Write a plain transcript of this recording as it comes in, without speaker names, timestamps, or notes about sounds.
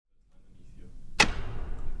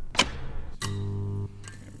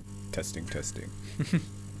Testing.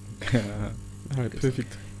 All right,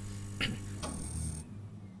 perfect.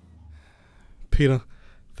 Peter,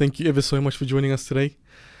 thank you ever so much for joining us today.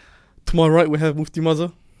 To my right, we have Mufti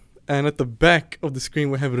Maza. And at the back of the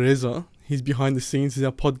screen, we have Reza. He's behind the scenes. He's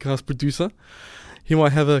our podcast producer. He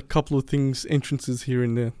might have a couple of entrances here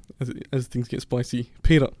and there as things get spicy.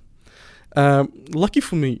 Peter, lucky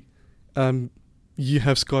for me, you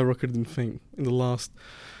have skyrocketed in fame in the last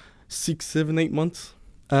 6, 7, 8 months.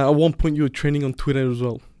 At one point, you were trending on Twitter as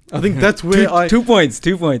well. I think that's where Two points.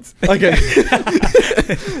 Okay.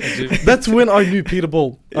 That's when I knew Peter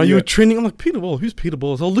Bol. You were trending. I'm like, Peter Bol? Who's Peter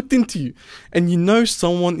Bol? So I looked into you. And you know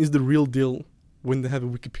someone is the real deal when they have a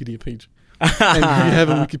Wikipedia page. And you have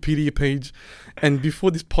a Wikipedia page. And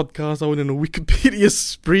before this podcast, I went on a Wikipedia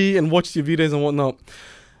spree and watched your videos and whatnot.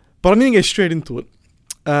 But I'm going to get straight into it.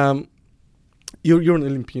 You're an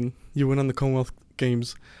Olympian. You went on the Commonwealth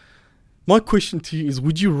Games. My question to you is,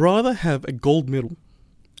 would you rather have a gold medal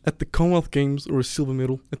at the Commonwealth Games or a silver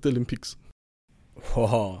medal at the Olympics?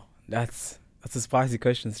 Whoa, that's a spicy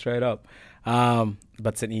question straight up. But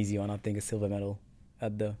it's an easy one. I think a silver medal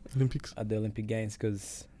at the Olympics, at the Olympic Games,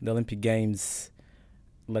 because the Olympic Games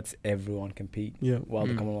lets everyone compete. Yeah. While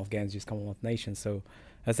the Commonwealth Games just Commonwealth nations. So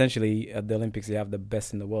essentially, at the Olympics, you have the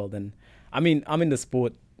best in the world. And I mean, I'm in the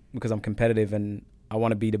sport because I'm competitive and I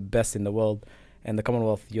want to be the best in the world. And the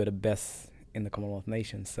Commonwealth, you're the best in the Commonwealth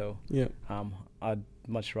nations. So yeah, I'd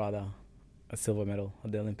much rather a silver medal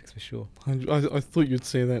at the Olympics for sure. I thought you'd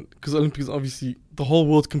say that because Olympics, obviously, the whole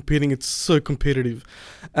world's competing. It's so competitive.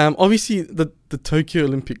 Obviously, the Tokyo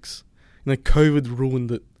Olympics, COVID ruined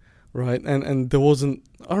it, right? And there wasn't,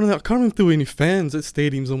 I don't know, I can't remember if there were any fans at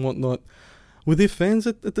stadiums and whatnot. Were there fans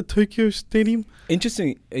at the Tokyo Stadium?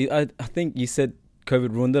 Interesting. I think you said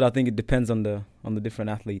COVID ruined it. I think it depends on the different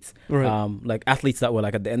athletes. Right. Like athletes that were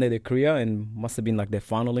like at the end of their career and must have been like their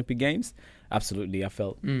final Olympic Games. Absolutely, I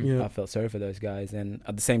felt sorry for those guys. And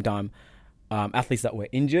at the same time, athletes that were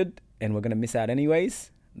injured and were going to miss out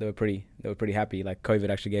anyways, they were pretty happy. Like COVID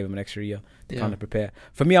actually gave them an extra year to kind of prepare.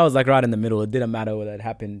 For me, I was like right in the middle. It didn't matter whether it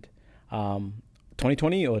happened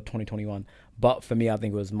 2020 or 2021. But for me, I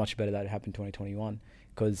think it was much better that it happened 2021,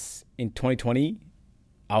 because in 2020,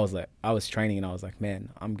 I was training and I was like,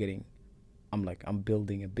 man, I'm building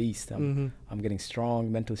a beast. I'm getting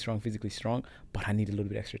strong, mentally strong, physically strong, but I need a little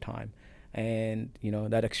bit extra time. And,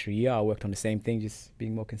 that extra year, I worked on the same thing, just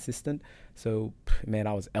being more consistent. So, man,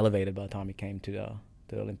 I was elevated by the time it came to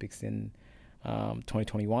the Olympics in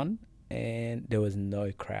 2021. And there was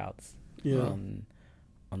no crowds on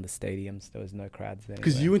the stadiums. There was no crowds there.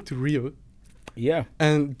 Because you went to Rio. Yeah.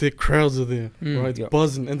 And the crowds are there, right? It's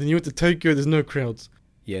buzzing. And then you went to Tokyo, there's no crowds.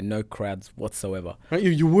 Yeah, no crowds whatsoever. Right,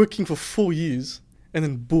 you're working for 4 years, and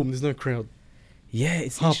then boom, there's no crowd. Yeah,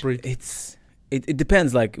 it's heartbreak. It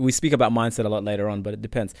depends. Like, we speak about mindset a lot later on, but it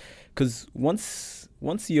depends. Because once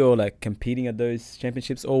you're like competing at those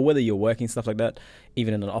championships, or whether you're working, stuff like that,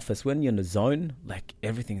 even in an office, when you're in the zone, like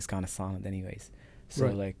everything is kind of silent anyways. So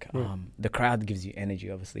the crowd gives you energy,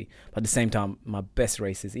 obviously. But at the same time, my best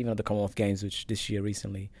races, even at the Commonwealth Games, which this year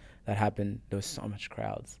recently that happened, there was so much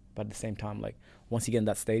crowds. But at the same time, like, once you get in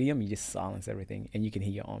that stadium, you just silence everything and you can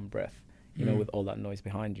hear your own breath, with all that noise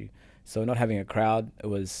behind you. So not having a crowd, it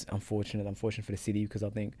was unfortunate for the city, because I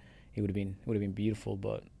think it would have been beautiful.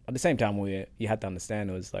 But at the same time, you had to understand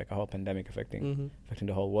it was like a whole pandemic affecting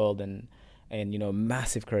the whole world, and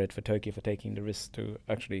massive credit for Tokyo for taking the risk to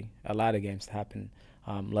actually allow the games to happen.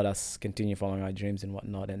 Let us continue following our dreams and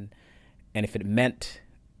whatnot. And if it meant,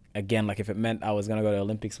 again, like if it meant I was going to go to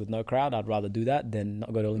Olympics with no crowd, I'd rather do that than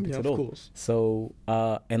not go to Olympics at all. Of course. So,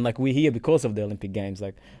 and like we're here because of the Olympic Games.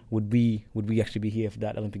 Like, would we actually be here if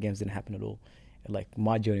that Olympic Games didn't happen at all? Like,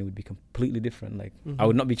 my journey would be completely different. Like, I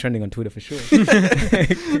would not be trending on Twitter for sure.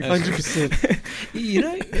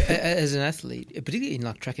 100%. As an athlete, particularly in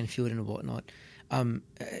like track and field and whatnot,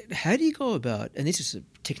 how do you go about, and this is a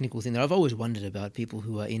technical thing that I've always wondered about people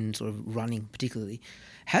who are in sort of running particularly,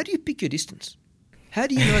 how do you pick your distance? How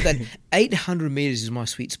do you know that 800 meters is my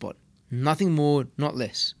sweet spot? Nothing more, not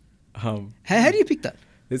less. How do you pick that?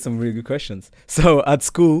 There's some really good questions. So at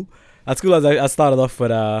school, I started off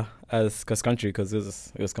with as cross country because it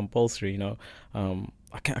was compulsory. I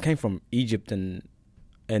came from Egypt, and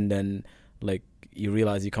then like you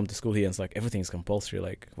realize you come to school here and it's like everything's compulsory.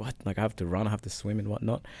 Like, what? Like, I have to run, I have to swim and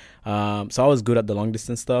whatnot. So I was good at the long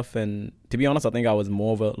distance stuff, and to be honest, I think I was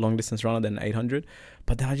more of a long distance runner than 800.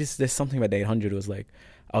 But then there's something about the 800. It was like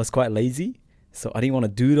I was quite lazy, so I didn't want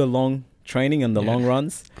to do the long training and the long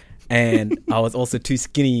runs. and I was also too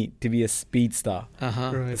skinny to be a speed star.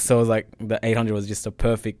 Right. So it was like the 800 was just a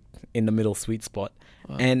perfect in the middle sweet spot.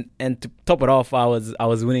 Wow. And to top it off, I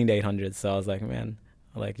was winning the 800. So I was like, man,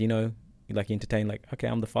 like, you know, like entertain, like, okay,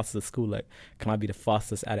 I'm the fastest at school. Like, can I be the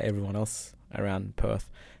fastest out of everyone else around Perth?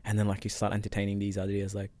 And then like you start entertaining these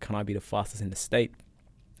ideas, like, can I be the fastest in the state?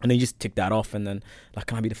 And then you just tick that off, and then like,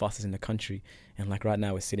 can I be the fastest in the country? And like right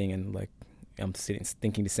now we're sitting and like I'm sitting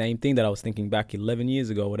thinking the same thing that I was thinking back 11 years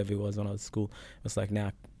ago, whatever it was when I was at school. It's like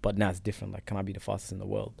now, but now it's different. Like, can I be the fastest in the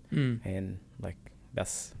world? And like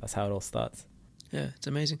that's how it all starts. Yeah, it's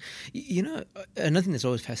amazing. You know, another thing that's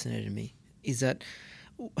always fascinated me is that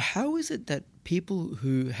how is it that people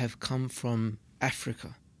who have come from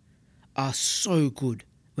Africa are so good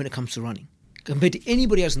when it comes to running compared to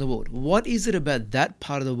anybody else in the world? What is it about that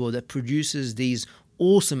part of the world that produces these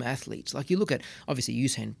awesome athletes? Like you look at, obviously,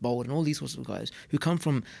 Usain Bolt and all these sorts of guys who come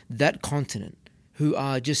from that continent who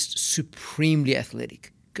are just supremely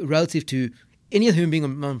athletic relative to any other human being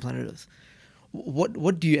on planet Earth.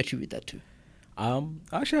 What do you attribute that to? I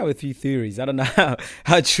actually have a few theories. I don't know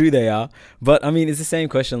how true they are, but I mean, it's the same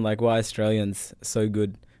question, like why Australians so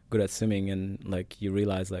good at swimming, and like you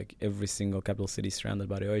realize like every single capital city is surrounded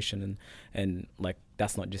by the ocean, and like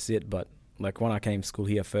that's not just it, but like when I came to school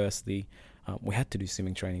here firstly, we had to do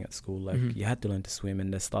swimming training at school. Like you had to learn to swim,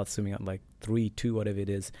 and they start swimming at like 3, 2, whatever it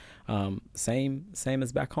is. Same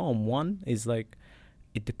as back home. One is like,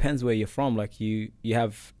 it depends where you're from. Like you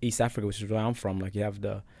have East Africa, which is where I'm from. Like you have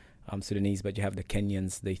the Sudanese, but you have the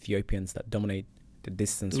Kenyans, the Ethiopians that dominate the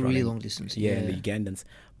distance running. Really long distance. Yeah, and the Ugandans.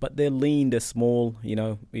 But they're lean, they're small, you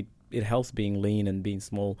know, it helps being lean and being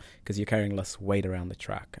small because you're carrying less weight around the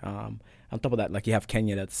track. On top of that, like you have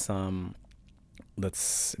Kenya that's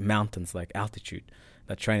mountains, like altitude,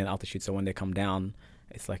 that train at altitude. So when they come down,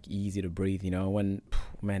 it's like easy to breathe, you know. When,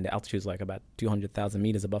 man, the altitude is like about 200,000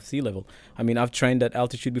 meters above sea level. I mean, I've trained at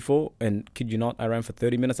altitude before, and kid you not, I ran for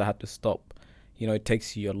 30 minutes, I had to stop. You know, it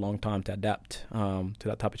takes you a long time to adapt to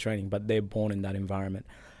that type of training, but they're born in that environment.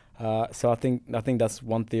 So I think that's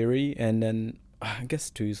one theory, and then I guess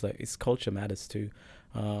too is like it's culture matters too.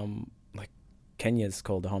 Like Kenya is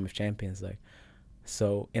called the home of champions. Like,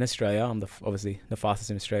 so in Australia, I'm obviously the fastest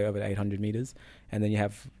in Australia over 800 meters, and then you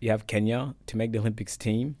have Kenya. To make the Olympics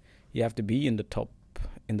team, you have to be in the top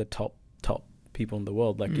people in the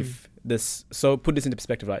world. Like so put this into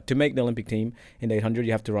perspective, right? To make the Olympic team in the 800,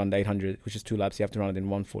 you have to run the 800, which is 2 laps. You have to run it in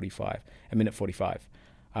 1:45, a minute 45.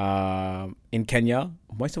 In Kenya,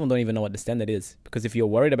 most of them don't even know what the standard is, because if you're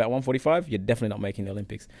worried about 1:45, you're definitely not making the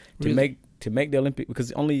Olympics. Really? To make the Olympic,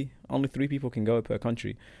 because only 3 people can go per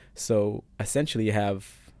country. So essentially, you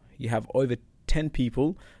have over 10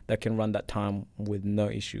 people that can run that time with no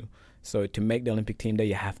issue. So to make the Olympic team there,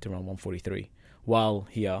 you have to run 1:43. While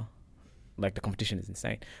here, like the competition is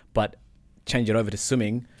insane. But change it over to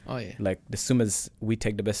swimming. Oh yeah. Like the swimmers, we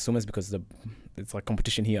take the best swimmers because it's like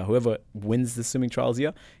competition here. Whoever wins the swimming trials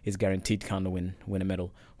here is guaranteed to kind of win a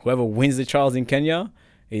medal. Whoever wins the trials in Kenya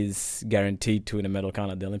is guaranteed to win a medal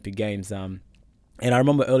kind of the Olympic Games. And I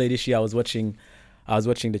remember earlier this year I was watching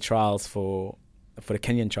the trials for the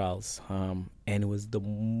Kenyan trials, and it was the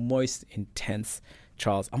most intense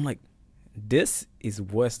trials. I'm like, this is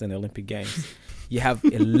worse than the Olympic Games. You have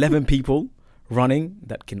 11 people running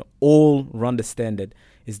that can all run the standard.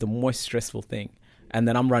 Is the most stressful thing. And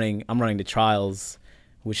then I'm running the trials,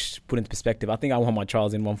 which put into perspective, I think I won my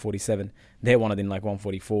trials in 1:47. They won it in like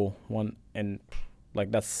 1:44. And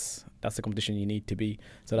like that's the competition you need to be.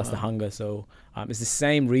 So that's the hunger. So it's the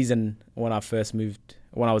same reason when I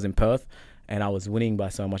was in Perth and I was winning by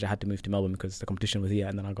so much, I had to move to Melbourne because the competition was here,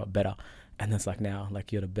 and then I got better. And it's like, now,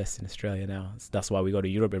 like, you're the best in Australia now. That's why we go to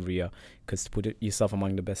Europe every year, because to put yourself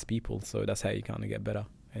among the best people. So that's how you kind of get better.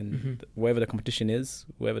 And wherever the competition is,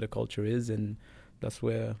 wherever the culture is, and that's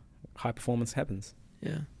where high performance happens.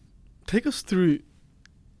 Yeah. Take us through,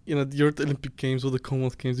 you're at the Olympic Games or the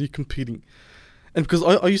Commonwealth Games, you're competing. And because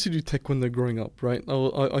I used to do taekwondo growing up, right?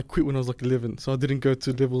 I quit when I was like 11, so I didn't go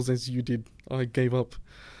to levels as you did. I gave up.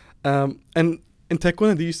 And in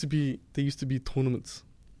taekwondo, there used to be tournaments,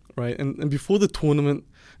 right? And before the tournament,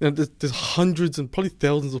 there's hundreds and probably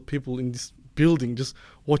thousands of people in this building just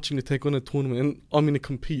watching the taekwondo tournament, and I'm going to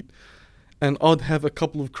compete. And I'd have a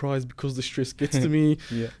couple of cries because the stress gets to me.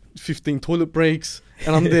 15 toilet breaks,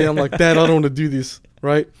 and I'm there. I'm like, Dad, I don't want to do this,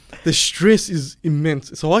 right? The stress is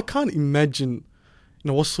immense. So I can't imagine,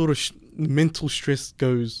 what sort of mental stress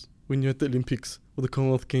goes when you're at the Olympics or the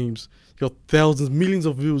Commonwealth Games. You got thousands, millions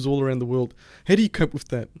of viewers all around the world. How do you cope with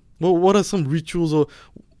that? Well, what are some rituals, or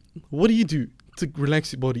what do you do to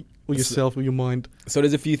relax your body or yourself or your mind? So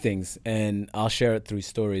there's a few things, and I'll share it through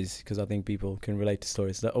stories because I think people can relate to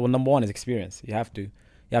stories. Well, number one is experience. You have to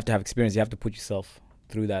have experience. You have to put yourself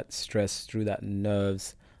through that stress, through that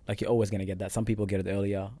nerves. Like, you're always going to get that. Some people get it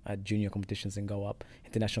earlier at junior competitions and go up,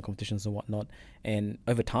 international competitions and whatnot. And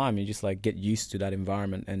over time, you just like get used to that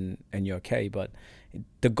environment and you're okay. But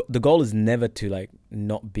the goal is never to like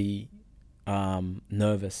not be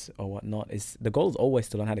nervous or whatnot. The goal is always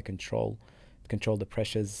to learn how to control the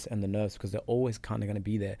pressures and the nerves, because they're always kind of going to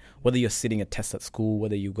be there. Whether you're sitting a test at school,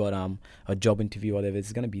 whether you got a job interview or whatever,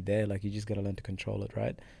 it's going to be there. Like, you just got to learn to control it,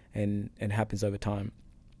 right? And it happens over time.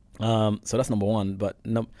 So that's number one. But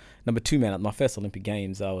number two, man, at my first Olympic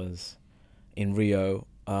Games, I was in Rio.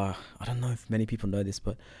 I don't know if many people know this,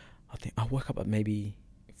 but I think I woke up at maybe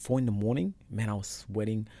 4 a.m. Man, I was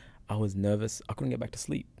sweating. I was nervous. I couldn't get back to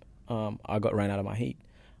sleep. I got ran out of my heat.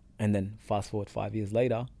 And then fast forward 5 years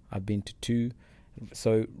later, I've been to 2.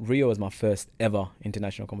 So Rio was my first ever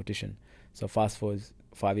international competition. So fast forward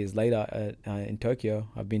 5 years later in Tokyo,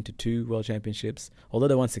 I've been to 2 world championships. Although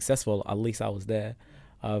they weren't successful, at least I was there.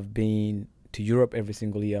 I've been to Europe every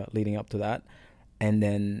single year leading up to that. And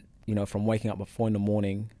then, from waking up at 4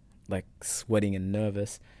 a.m, like sweating and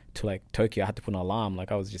nervous, to like Tokyo, I had to put an alarm.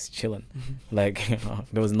 Like, I was just chilling. Like,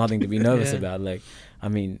 there was nothing to be nervous about. Like, I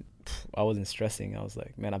mean, I wasn't stressing. I was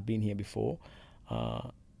like, man, I've been here before.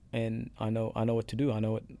 And I know what to do. I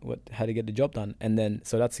know how to get the job done. And then,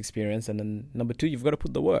 so that's experience. And then number 2, you've got to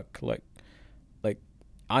put the work. Like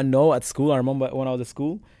I know at school, I remember when I was at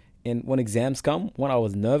school, and when exams come, when I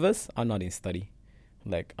was nervous, I'm not in study.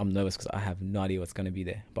 Like, I'm nervous because I have no idea what's going to be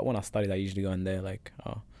there. But when I studied, I usually go in there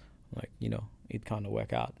it kind of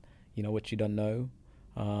work out. What you don't know,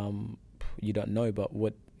 you don't know. But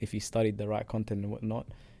what if you studied the right content and whatnot,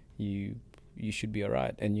 you should be all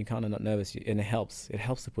right, and you're kind of not nervous, and it helps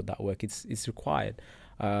to put that work. It's required.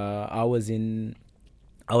 I was in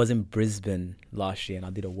Brisbane last year, and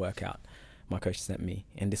I did a workout my coach sent me,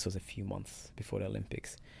 and this was a few months before the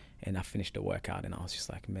Olympics, and I finished the workout, and I was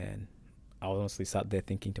just like, man, I was honestly sat there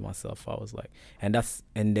thinking to myself, I was like, and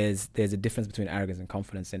there's a difference between arrogance and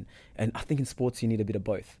confidence, and I think in sports you need a bit of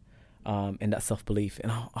both. And that self-belief.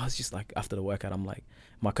 And I was just like, after the workout, I'm like,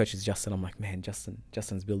 my coach is Justin. I'm like, man,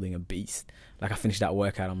 Justin's building a beast. Like, I finished that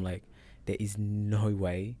workout. I'm like, there is no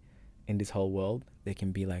way in this whole world there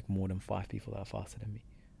can be like more than 5 people that are faster than me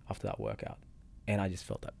after that workout. And I just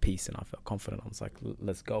felt that peace, and I felt confident. I was like,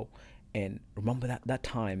 let's go. And remember that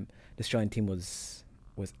time, the Australian team was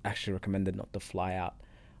actually recommended not to fly out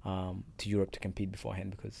to Europe to compete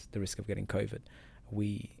beforehand because the risk of getting COVID.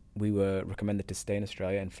 We were recommended to stay in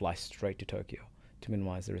Australia and fly straight to Tokyo to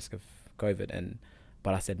minimize the risk of COVID.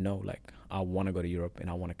 But I said no. Like, I want to go to Europe, and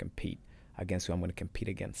I want to compete against who I'm going to compete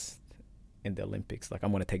against in the Olympics. Like,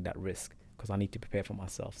 I'm going to take that risk because I need to prepare for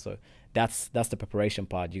myself. So that's the preparation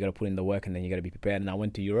part. You got to put in the work, and then you got to be prepared. And I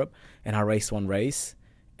went to Europe, and I raced one race,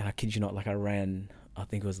 and I kid you not, like, I ran, I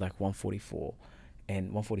think it was like 144. And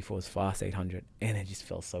 144 was fast, 800, and it just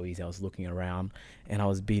felt so easy. I was looking around, and I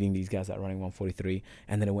was beating these guys that were running 143,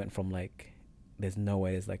 and then it went from like, there's no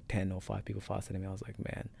way there's like 10 or 5 people faster than me. I was like,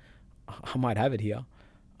 man, I might have it here.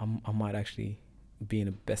 I might actually be in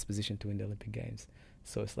the best position to win the Olympic Games.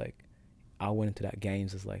 So it's like, I went into that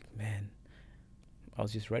games as like, man, I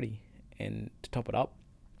was just ready. And to top it up,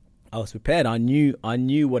 I was prepared. I knew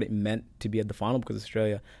what it meant to be at the final because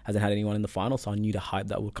Australia hasn't had anyone in the final, so I knew the hype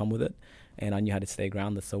that would come with it. And I knew how to stay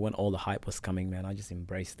grounded. So when all the hype was coming, man, I just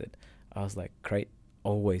embraced it. I was like,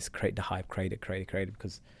 always create the hype, create it,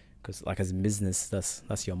 because like as a business,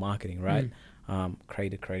 that's your marketing, right?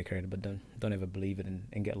 Create it, but don't ever believe it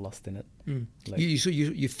and get lost in it. Like,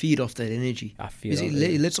 you feed off that energy. I feed off it.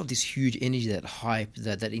 It lets off this huge energy, that hype,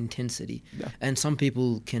 that intensity. Yeah. And some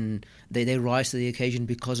people they rise to the occasion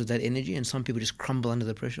because of that energy, and some people just crumble under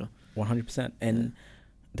the pressure. 100%. And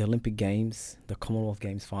the Olympic Games, the Commonwealth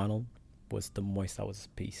Games final, was the most I was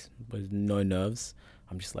at peace. There's no nerves.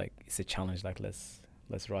 I'm just like, it's a challenge. Like, let's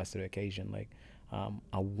rise to the occasion. Like, I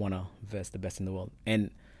wanna verse the best in the world.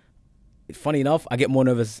 And funny enough, I get more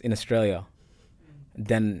nervous in Australia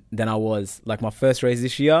than I was. Like, my first race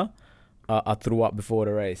this year, I threw up before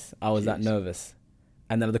the race. I was that nervous.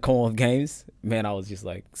 And then at the Commonwealth Games, man, I was just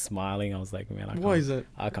like smiling. I was like, man, why is that?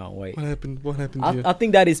 I can't wait. What happened to you? I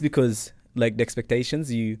think that is because, like, the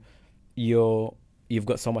expectations, you've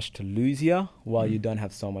got so much to lose here, while you don't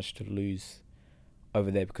have so much to lose over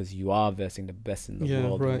there, because you are versing the best in the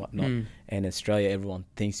world and whatnot. And in Australia, everyone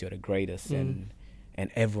thinks you're the greatest, and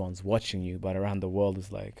everyone's watching you. But around the world, it's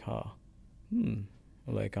like,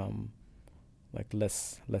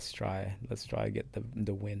 let's try get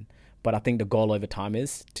the win. But I think the goal over time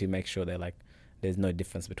is to make sure they're like there's no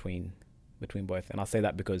difference between both. And I say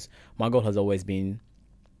that because my goal has always been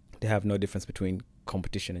to have no difference between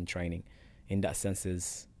competition and training. In that sense,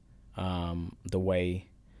 is the way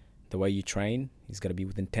you train is got to be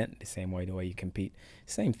with intent. The same way the way you compete.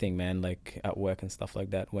 Same thing, man. Like at work and stuff like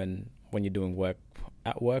that. When you're doing work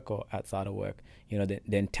at work or outside of work, you know,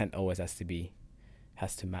 the intent always has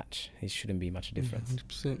to match. It shouldn't be much difference.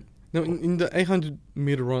 100%. Now, in the 800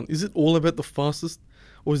 meter run, is it all about the fastest,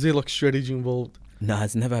 or is there like strategy involved? No,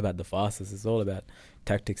 it's never about the fastest. It's all about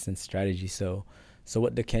tactics and strategy. So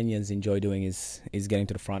what the Kenyans enjoy doing is getting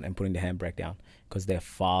to the front and putting the handbrake down, because they're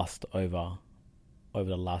fast over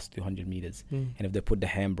the last 200 meters. And if they put the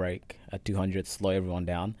handbrake at 200, slow everyone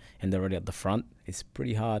down, and they're already at the front, it's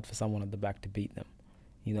pretty hard for someone at the back to beat them,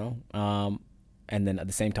 you know? And then at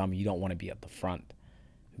the same time, you don't want to be at the front,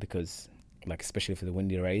 because like especially for the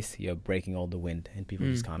windy race, you're breaking all the wind and people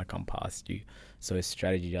just kind of come past you. So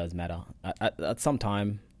strategy does matter. At some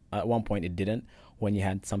time, at one point it didn't, when you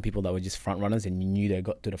had some people that were just front runners and you knew they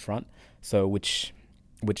got to the front. So which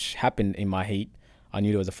happened in my heat. I knew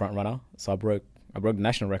there was a front runner, so I broke the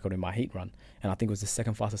national record in my heat run, and I think it was the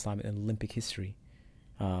second fastest time in Olympic history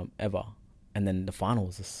ever. And then the final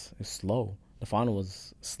was slow. The final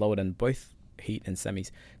was slower than both heat and semis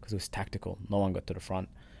because it was tactical. No one got to the front.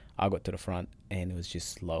 I got to the front, and it was just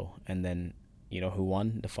slow. And then, you know who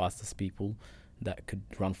won? The fastest people that could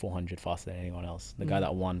run 400 faster than anyone else. The guy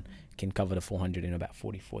that won can cover the 400 in about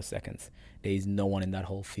 44 seconds. There is no one in that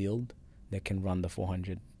whole field that can run the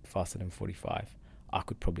 400 faster than 45. I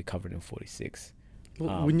could probably cover it in 46.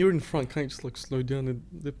 Well, when you're in front, can't you just like slow down and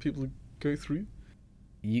let people go through?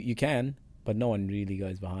 You can, but no one really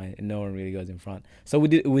goes behind, and no one really goes in front. So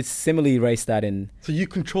we similarly raced that in. So you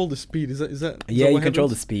control the speed. Is that? Yeah, you control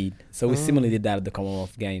the speed. So we similarly did that at the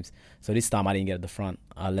Commonwealth Games. So this time I didn't get at the front.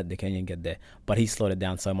 I let the Kenyan get there, but he slowed it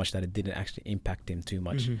down so much that it didn't actually impact him too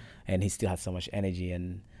much, and he still had so much energy.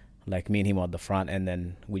 And like me and him were at the front, and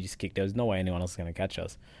then we just kicked. There was no way anyone else was going to catch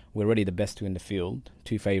us. We're already the best two in the field,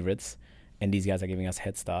 two favorites, and these guys are giving us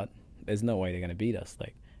head start. There's no way they're going to beat us.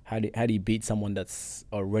 Like. How do you beat someone that's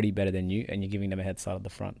already better than you and you're giving them a head start at the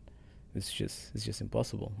front? It's just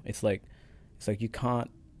impossible. It's like you can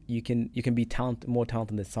be more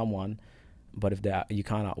talented than someone, but if you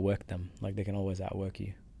can't outwork them. Like they can always outwork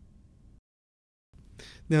you.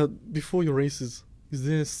 Now, before your races,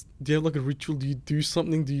 do you have like a ritual? Do you do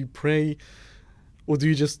something? Do you pray, or do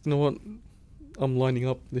you just, you know what, I'm lining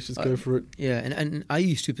up, let's just go for it? Yeah, and are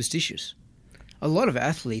you superstitious? A lot of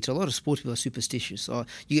athletes, a lot of sports people are superstitious.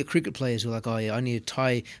 You get cricket players who are like, oh yeah, I need to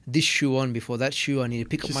tie this shoe on before that shoe. I need to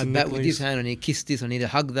pick up my bat with this hand. I need to kiss this. I need to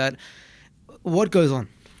hug that. What goes on?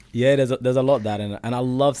 Yeah, there's a lot of that, and I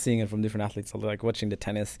love seeing it from different athletes. I like watching the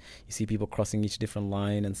tennis. You see people crossing each different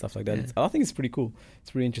line and stuff like that. Yeah. I think it's pretty cool. It's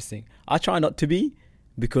pretty interesting. I try not to be,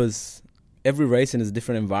 because every race is a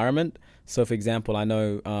different environment. So, for example, I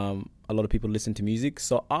know a lot of people listen to music.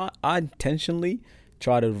 So I intentionally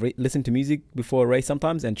try to listen to music before a race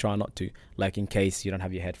sometimes, and try not to, like in case you don't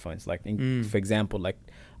have your headphones. Like for example, like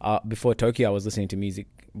before Tokyo, I was listening to music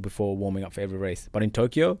before warming up for every race. But in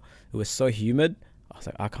Tokyo, it was so humid. I was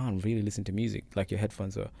like, I can't really listen to music like your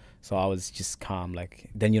headphones are. So I was just calm. Like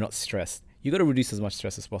then you're not stressed. You got to reduce as much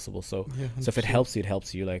stress as possible. So so if it helps you, it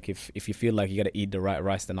helps you. Like if you feel like you got to eat the right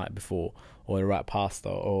rice the night before, or the right pasta,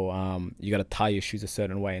 or you got to tie your shoes a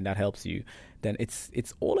certain way, and that helps you, then it's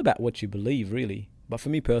all about what you believe, really. But for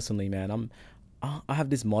me personally, man, I have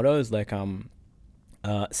this motto. It's like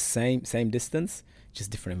same distance, just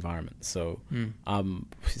different environment. So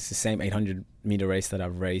it's the same 800 meter race that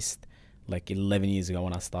I've raced like 11 years ago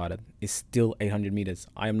when I started. It's still 800 meters.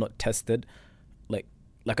 I am not tested.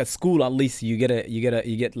 Like at school, at least you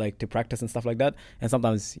get like to practice and stuff like that. And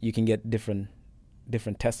sometimes you can get different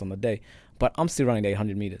tests on the day. But I'm still running the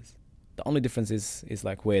 800 meters. The only difference is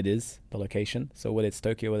like where it is, the location. So whether it's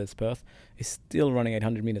Tokyo, whether it's Perth, it's still running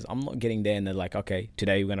 800 meters. I'm not getting there and they're like, okay,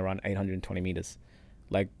 today we're going to run 820 meters.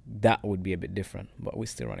 Like that would be a bit different, but we're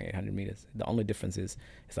still running 800 meters. The only difference is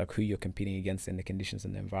it's like who you're competing against and the conditions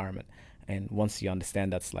and the environment. And once you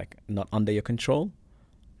understand that's like not under your control,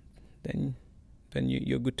 then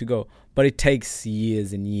you're good to go. But it takes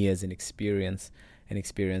years and years and experience, and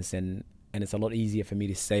it's a lot easier for me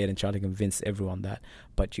to say it and try to convince everyone that.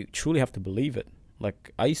 But you truly have to believe it.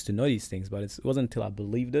 Like I used to know these things, but it wasn't until I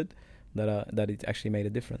believed it that it actually made a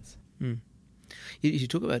difference. You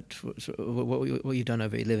talk about what you've done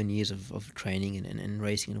over 11 years of training and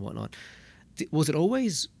racing and whatnot. Was it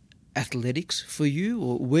always athletics for you,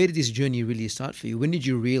 or where did this journey really start for you? When did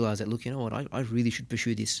you realize that, look, you know what, I really should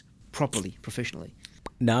pursue this properly, professionally?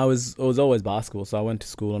 No, it was always basketball. So I went to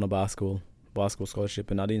school on a basketball basketball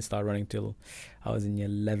scholarship, and I didn't start running till I was in year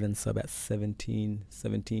 11, so about 17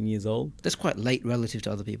 years old. That's quite late relative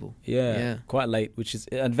to other people. Yeah, quite late, which is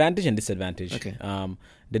advantage and disadvantage. Okay.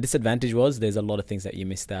 The disadvantage was there's a lot of things that you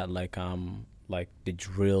missed out, like the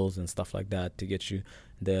drills and stuff like that to get you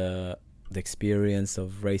the experience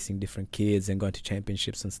of racing different kids and going to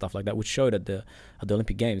championships and stuff like that, which showed at the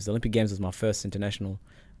Olympic Games. The Olympic Games was my first international.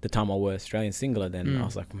 The time I wore Australian singlet, then I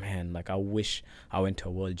was like, man, like I wish I went to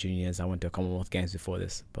a World Juniors, I went to a Commonwealth Games before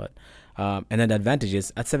this. But and then the advantage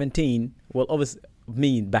is at 17, well, obviously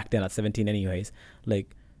me back then at 17 anyways,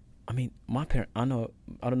 like, I mean, my parent, I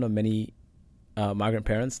don't know many migrant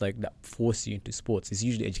parents like that force you into sports. It's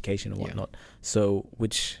usually education and whatnot. So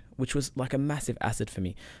which was like a massive asset for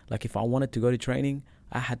me. Like if I wanted to go to training,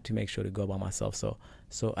 I had to make sure to go by myself.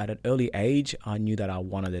 So at an early age, I knew that I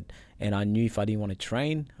wanted it, and I knew if I didn't want to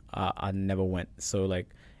train, I never went. So like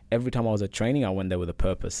every time I was at training, I went there with a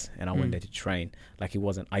purpose, and I went there to train. Like it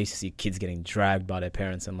wasn't. I used to see kids getting dragged by their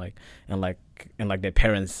parents, and their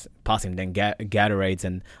parents passing them Gatorades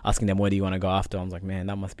and asking them, where do you want to go after? I was like, man,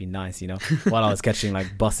 that must be nice, you know, while I was catching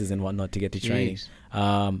like buses and whatnot to get to training.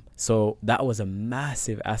 So that was a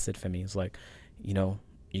massive asset for me. It's like, you know,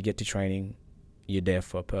 you get to training, you're there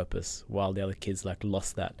for a purpose, while the other kids like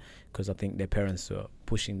lost that because I think their parents were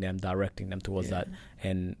pushing them, directing them towards that.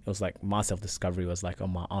 And it was like my self-discovery was like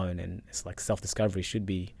on my own, and it's like self-discovery should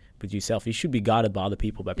be with yourself. You should be guided by other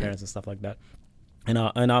people, by parents and stuff like that. And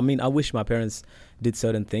I mean, I wish my parents did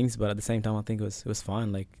certain things, but at the same time, I think it was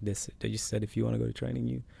fine. Like this, they just said, if you want to go to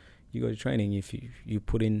training, you go to training. If you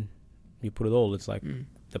put it all. It's like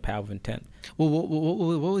the power of intent. Well,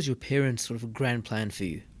 what was your parents' sort of grand plan for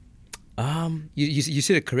you? You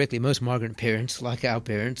said it correctly. Most migrant parents, like our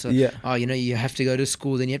parents, you know, you have to go to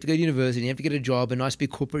school, then you have to go to university, you have to get a job, a nice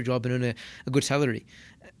big corporate job, and earn a good salary.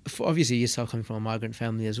 Obviously, yourself coming from a migrant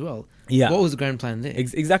family as well. Yeah. What was the grand plan there?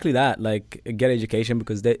 Exactly that. Like, get education,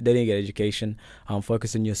 because they didn't get education.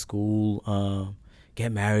 Focus on your school.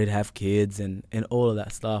 Get married, have kids, and all of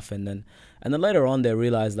that stuff. And then later on, they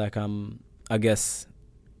realized, like, I guess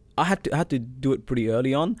I had to do it pretty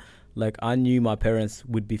early on. Like, I knew my parents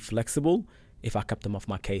would be flexible if I kept them off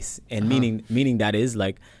my case. And meaning that is,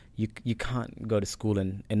 like, you can't go to school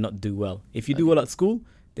and not do well. If you do well at school,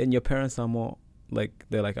 then your parents are more, like,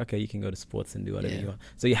 they're like, okay, you can go to sports and do whatever you want.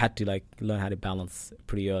 So you had to, like, learn how to balance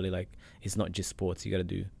pretty early. Like, it's not just sports you got to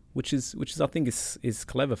do, which is I think is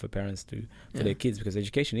clever for parents to for their kids, because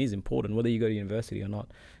education is important, whether you go to university or not.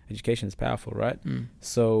 Education is powerful, right?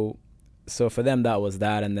 So for them, that was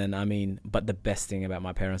that. And then, I mean, but the best thing about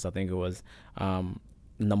my parents, I think it was,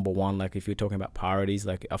 number one, like, if you're talking about priorities,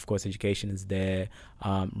 like, of course, education is there.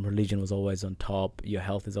 Religion was always on top. Your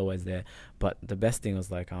health is always there. But the best thing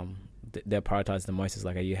was, like, they prioritized the most is,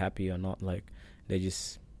 like, are you happy or not? Like, they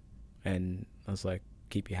just, and I was like,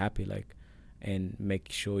 keep you happy, like, and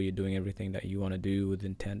make sure you're doing everything that you want to do with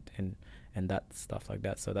intent and that stuff like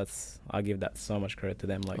that. So I give that so much credit to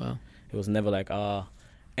them. Like, It was never like,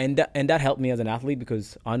 and that helped me as an athlete,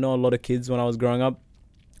 because I know a lot of kids when I was growing up,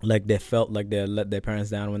 like, they felt like they let their parents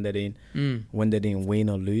down when they didn't win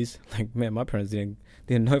or lose. Like, man, my parents didn't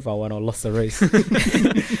know if I won or lost the race.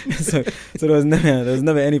 so there was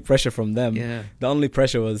never any pressure from them. Yeah. The only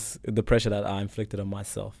pressure was the pressure that I inflicted on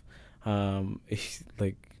myself. Till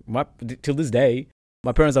this day,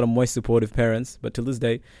 my parents are the most supportive parents, but till this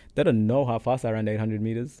day, they don't know how fast I ran 800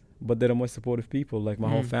 meters, but they're the most supportive people, like my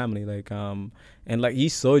whole family. Like, and like, you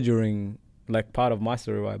saw during, like, part of my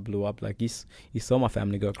story where I blew up, like, you saw my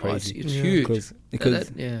family go crazy. It's huge.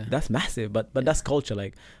 Because that's massive, but that's culture.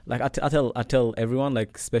 Like I tell everyone,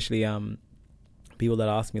 like, especially people that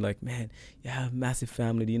ask me, like, man, you have a massive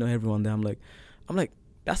family, do you know everyone there? I'm like,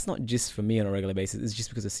 that's not just for me on a regular basis. It's just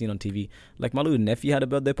because I've seen on TV. Like, my little nephew had a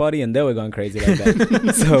birthday party and they were going crazy like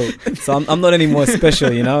that. so I'm not any more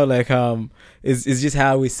special, you know. Like, it's just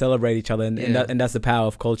how we celebrate each other, and that's the power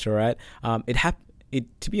of culture, right?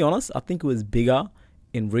 To be honest, I think it was bigger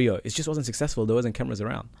in Rio. It just wasn't successful. There wasn't cameras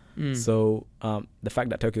around. So the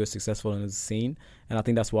fact that Tokyo was successful and was seen, and I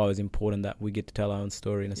think that's why it was important that we get to tell our own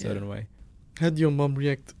story in a certain way. How did your mum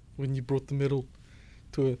react when you brought the medal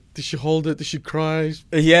to her? Did she hold it? Did she cry?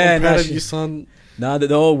 Yeah, I'm proud of your son. No, the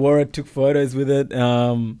whole world took photos with it.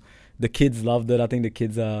 The kids loved it. I think the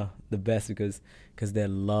kids are the best because they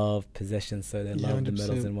love possessions, so they love 100%. The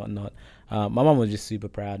medals and whatnot. My mom was just super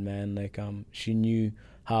proud, man. Like, she knew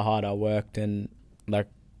how hard I worked, and, like,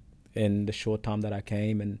 in the short time that I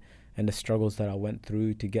came, and the struggles that I went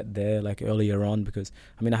through to get there, like, earlier on, because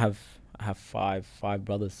I mean, I have five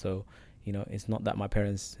brothers, so, you know, it's not that my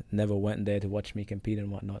parents never went there to watch me compete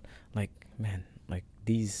and whatnot. Like, man, like,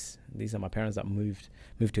 these are my parents that moved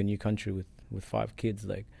to a new country with 5 kids,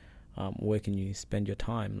 like where can you spend your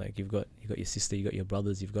time? Like you got your sister, you got your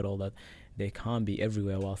brothers, you've got all that. They can't be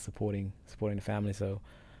everywhere while supporting the family. So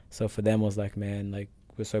for them, I was like, man, like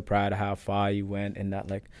we're so proud of how far you went, and that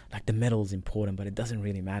like the medal is important, but it doesn't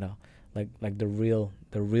really matter. Like the real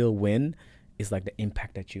win is like the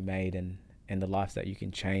impact that you made and the lives that you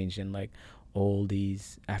can change, and like all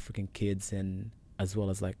these African kids, and as well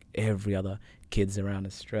as like every other kids around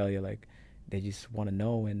Australia, like they just want to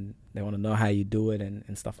know, and they want to know how you do it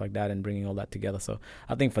and stuff like that, and bringing all that together. So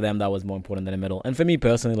I think for them that was more important than the medal. And for me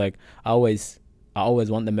personally, like I always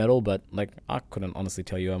want the medal, but like I couldn't honestly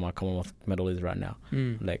tell you where my Commonwealth medal is right now.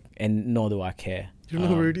 Like, and nor do I care. You don't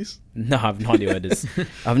know where it is? No, I have no idea where it is.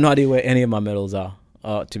 I have no idea where any of my medals are.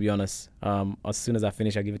 To be honest, as soon as I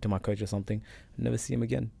finish, I give it to my coach or something. Never see him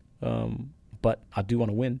again. But I do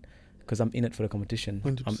want to win because I'm in it for the competition.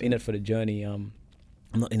 100%. I'm in it for the journey. I'm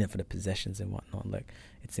not in it for the possessions and whatnot. Like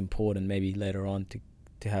it's important maybe later on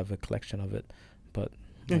to have a collection of it. But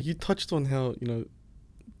yeah, you touched on how you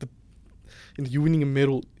winning a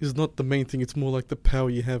medal is not the main thing. It's more like the power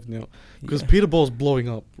you have now. Because Peter Bol's blowing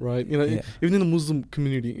up, right? Even in the Muslim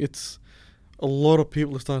community, it's a lot of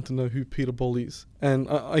people are starting to know who Peter Bol is, and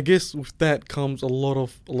I guess with that comes a lot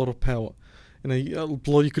of power.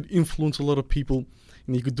 You could influence a lot of people,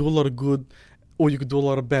 and you could do a lot of good, or you could do a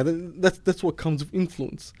lot of bad. That's what comes with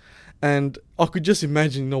influence. And I could just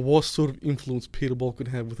imagine, what sort of influence Peter Bol could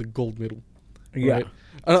have with a gold medal. Yeah.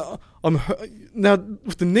 Right? Now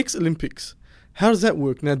with the next Olympics, how does that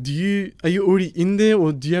work? Now, are you already in there,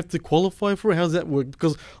 or do you have to qualify for it? How does that work?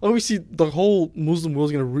 Because obviously the whole Muslim world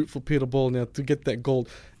is going to root for Peter Bol now to get that gold,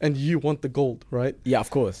 and you want the gold, right? Yeah, of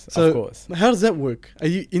course. So of course. How does that work? Are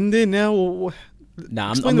you in there now, or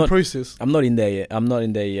Nah, explain the process? I'm not in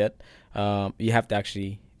there yet. You have to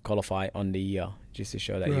actually qualify on the year just to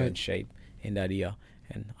show that you're in shape in that year.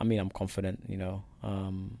 And I mean, I'm confident,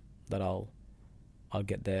 that I'll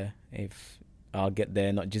get there. If I'll get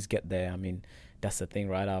there, not just get there. I mean, that's the thing,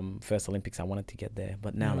 right? First Olympics, I wanted to get there,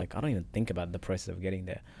 but now, like, I don't even think about the process of getting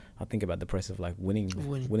there. I think about the process of like winning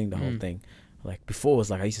the whole thing. Like before, it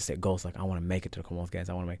was like I used to set goals like I want to make it to the Commonwealth Games.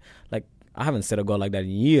 I haven't set a goal like that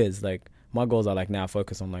in years. Like my goals are like now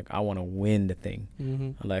focused on like I want to win the thing.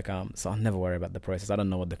 Like so I'll never worry about the process. I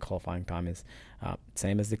don't know what the qualifying time is.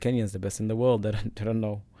 Same as the Kenyans, the best in the world. They don't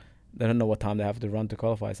know what time they have to run to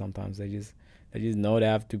qualify. Sometimes they just know they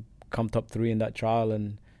have to come top 3 in that trial,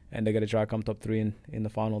 and they're gonna try to come top 3 in the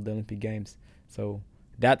final of the Olympic Games. So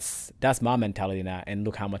that's my mentality now. And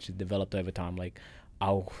look how much it's developed over time. Like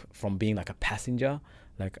from being like a passenger,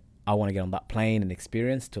 like I want to get on that plane and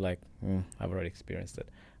experience, to like I've already experienced it.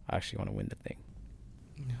 I actually want to win the thing.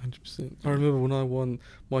 100%. I remember when I won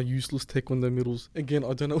my useless taekwondo medals. Again,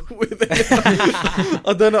 I don't know where they are.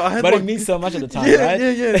 I don't know. But it means so much at the time, right?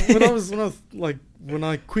 Yeah. When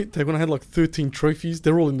I quit taekwondo, I had like 13 trophies.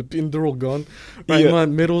 They're all in the bin. They're all gone. Right? Yeah. My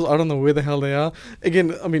medals, I don't know where the hell they are.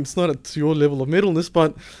 Again, I mean, it's not at your level of medalness,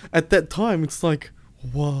 but at that time, it's like,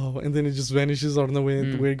 wow, and then it just vanishes. I don't know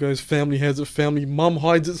where it goes. Family has it. Mum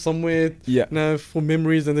hides it somewhere. Yeah. For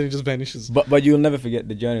memories, and then it just vanishes. But you'll never forget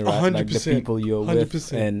the journey, right? 100%. Like the people you're 100%.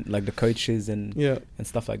 with, and like the coaches and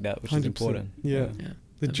stuff like that, which 100%. Is important. Yeah.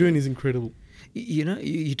 The journey is incredible.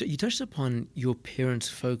 You touched upon your parents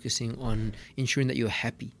focusing on ensuring that you're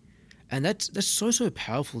happy. And that's so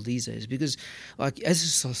powerful these days, because like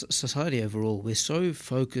as a society overall, we're so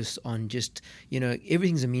focused on just,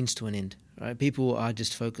 everything's a means to an end, right? People are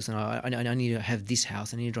just focused on, I need to have this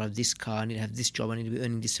house, I need to drive this car, I need to have this job, I need to be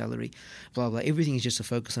earning this salary, blah, blah. Everything is just a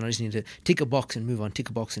focus on, I just need to tick a box and move on.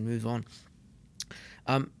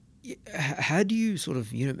 How do you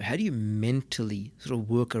how do you mentally sort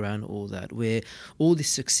of work around all that, where all this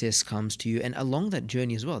success comes to you, and along that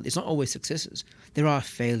journey as well, it's not always successes. There are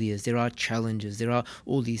failures, there are challenges, there are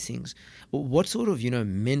all these things. What sort of,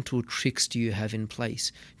 mental tricks do you have in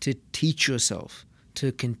place to teach yourself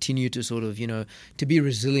to continue to sort of, to be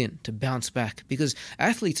resilient, to bounce back? Because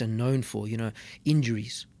athletes are known for,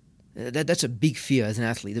 injuries. That's a big fear as an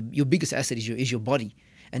athlete. Your biggest asset is your body.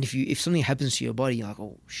 And if something happens to your body, you're like,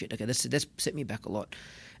 oh shit, okay, that's set me back a lot.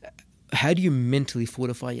 How do you mentally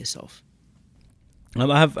fortify yourself?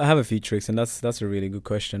 I have a few tricks, and that's a really good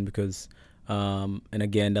question, because and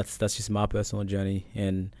again, that's just my personal journey,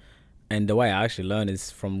 and the way I actually learn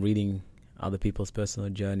is from reading other people's personal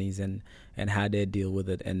journeys and how they deal with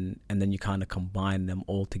it, and then you kind of combine them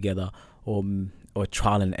all together, or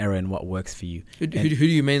trial and error in what works for you. Who do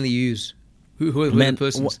you mainly use? Who are the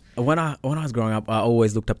persons? When I was growing up, I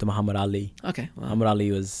always looked up to Muhammad Ali. Okay. Wow. Muhammad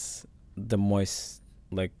Ali was the most,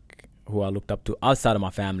 like, who I looked up to outside of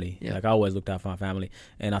my family. Yeah. Like I always looked out for my family,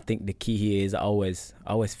 and I think the key here is I always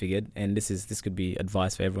figured, and this could be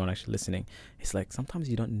advice for everyone actually listening. It's like sometimes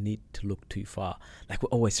you don't need to look too far. Like we're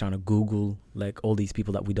always trying to Google like all these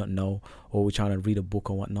people that we don't know, or we're trying to read a book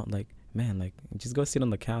or whatnot. Like man, like just go sit on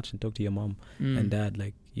the couch and talk to your mom and dad.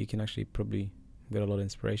 Like you can actually probably get a lot of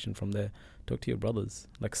inspiration from there. Talk to your brothers.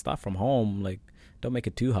 Like start from home. Like don't make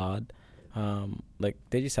it too hard. Like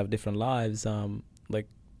they just have different lives.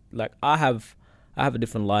 Like I have a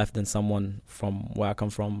different life than someone from where I come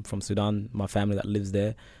from Sudan, my family that lives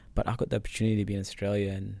there. But I got the opportunity to be in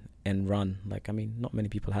Australia and run. Like I mean, not many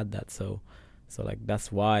people had that. So like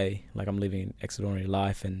that's why like I'm living an extraordinary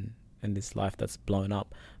life and this life that's blown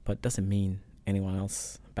up. But it doesn't mean anyone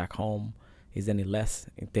else back home is any less.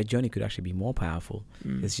 Their journey could actually be more powerful.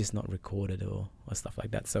 It's just not recorded or stuff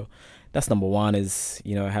like that. So that's number one is,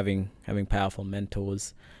 you know, having powerful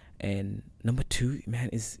mentors. And number two, man,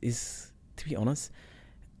 is to be honest,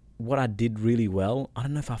 what I did really well, I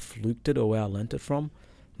don't know if I fluked it or where I learned it from,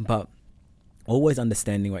 but always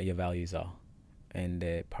understanding what your values are and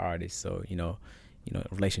their priorities. So, you know,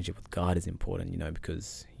 relationship with God is important, you know,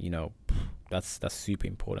 because, you know, that's super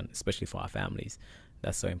important, especially for our families.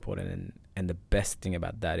 That's so important. And the best thing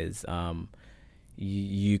about that is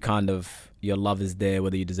you kind of, your love is there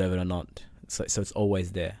whether you deserve it or not. So it's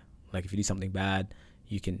always there. Like if you do something bad,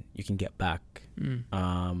 you can get back. You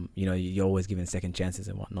know, you're always given second chances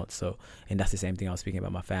and whatnot. So, and that's the same thing I was speaking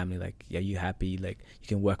about my family. Like, yeah, you happy? Like, you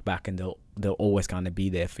can work back, and they'll always kind of be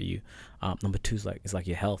there for you. Number two is it's like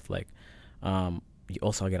your health. Like, you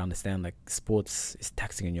also got to understand like sports is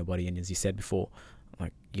taxing on your body, and as you said before,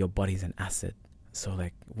 like your body is an asset. So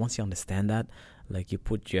like once you understand that, like you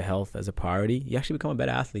put your health as a priority, you actually become a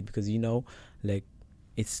better athlete because you know, like.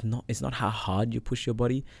 It's not how hard you push your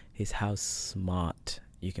body, it's how smart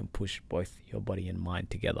you can push both your body and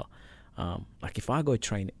mind together. Like if I go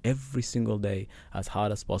train every single day as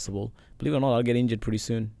hard as possible, believe it or not, I'll get injured pretty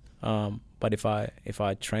soon. But if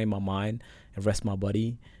I train my mind and rest my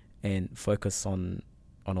body and focus on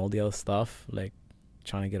all the other stuff, like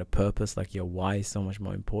trying to get a purpose, like your why is so much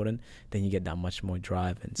more important, then you get that much more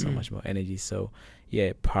drive and so much more energy. So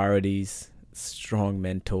yeah, priorities, strong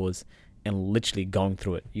mentors, and literally going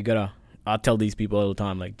through it. I tell these people all the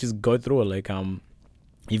time, like just go through it. Like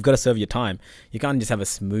you've got to serve your time. You can't just have a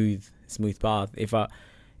smooth path. If I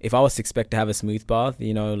was to expect to have a smooth path,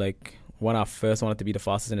 you know, like when I first wanted to be the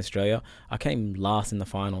fastest in Australia, I came last in the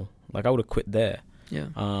final. Like I would have quit there.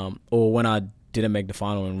 Yeah. Or when I didn't make the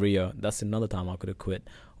final in Rio, that's another time I could have quit.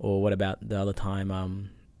 Or what about the other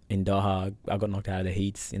time in Doha, I got knocked out of the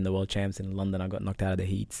heats. In the World Champs in London, I got knocked out of the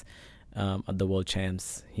heats. At the World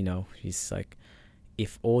Champs, you know, it's like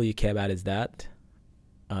if all you care about is that,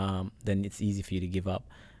 then it's easy for you to give up.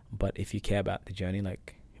 But if you care about the journey,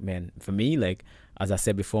 like man, for me, like as I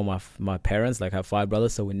said before, my parents like have 5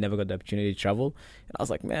 brothers, so we never got the opportunity to travel. And I was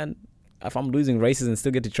like, man, if I'm losing races and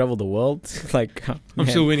still get to travel the world, like I'm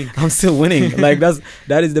still winning. I'm still winning. Like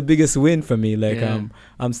that is the biggest win for me. Like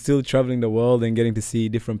I'm still traveling the world and getting to see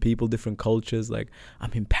different people, different cultures. Like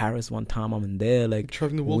I'm in Paris one time. I'm in there. Like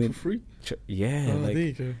traveling the world for free. Yeah, like there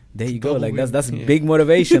you go. There you go. Like that's big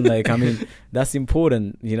motivation. Like I mean, that's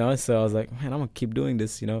important. You know. So I was like, man, I'm gonna keep doing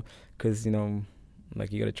this. You know, because you know.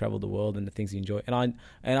 Like you got to travel the world and the things you enjoy, and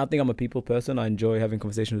I think I'm a people person. I enjoy having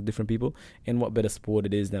conversations with different people. And what better sport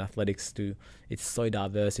it is than athletics? It's so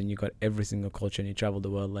diverse, and you got every single culture, and you travel the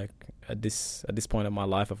world. Like at this point in my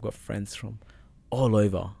life, I've got friends from all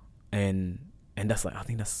over, and that's like I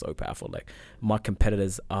think that's so powerful. Like my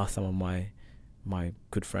competitors are some of my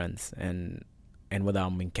good friends, and whether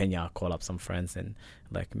I'm in Kenya, I call up some friends and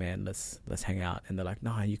like, man, let's hang out, and they're like,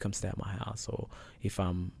 no, you come stay at my house. Or if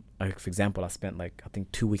I'm like, for example, I spent like I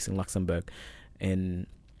think 2 weeks in Luxembourg, and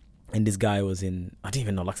this guy was in, I didn't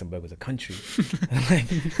even know Luxembourg was a country. I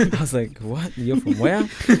was like, what? You're from where?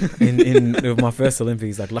 in my first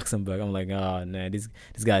Olympics, like Luxembourg. I'm like, oh no, this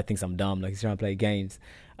guy thinks I'm dumb. Like he's trying to play games.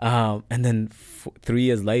 And then 3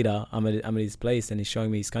 years later, I'm at his place, and he's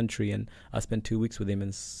showing me his country, and I spent 2 weeks with him,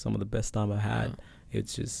 and some of the best time I had.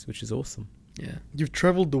 Which is awesome. Yeah, you've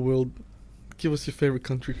traveled the world. Give us your favorite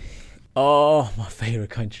country. Oh, my favorite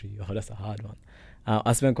country. Oh, that's a hard one.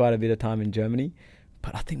 I spent quite a bit of time in Germany,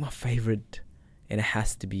 but I think my favorite, and it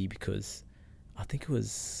has to be because I think it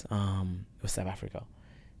was South Africa,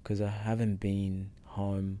 because I haven't been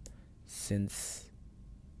home since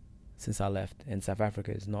I left, and South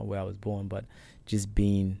Africa is not where I was born, but just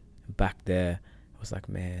being back there, I was like,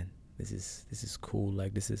 man, this is cool.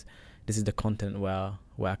 Like this is the continent where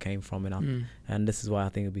I came from, and this is why I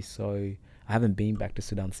think it'd be so. I haven't been back to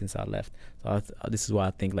Sudan since I left, so this is why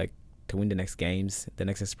I think like to win the next games, the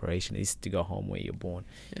next aspiration is to go home where you're born.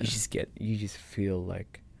 Yeah. You just feel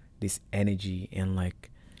like this energy and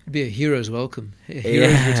like It'd be a hero's welcome, a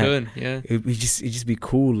hero's return. Yeah, it just be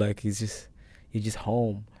cool. Like you're just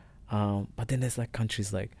home. But then there's like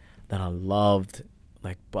countries like that I loved,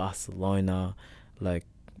 like Barcelona, like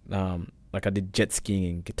I did jet skiing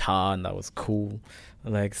in Qatar, and that was cool,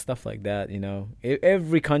 like stuff like that. You know,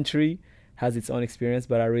 every country has its own experience,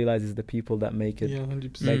 but I realize it's the people that make it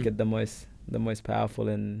 100%. make it the most powerful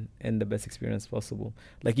and the best experience possible.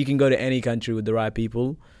 Like you can go to any country with the right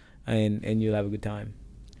people, and you'll have a good time.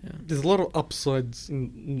 yeah. There's a lot of upsides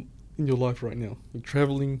in your life right now. You're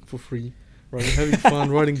traveling for free, right? You're having fun,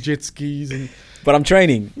 riding jet skis, and But I'm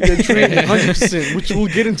training. you're training 100%, which we'll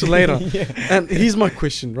get into later. Yeah. And here's my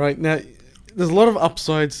question, right? Now, there's a lot of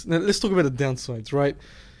upsides. Now, let's talk about the downsides, right?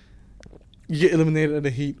 You get eliminated at the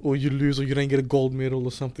heat, or you lose, or you don't get a gold medal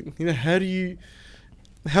or something. You know,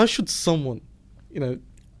 how should someone, you know,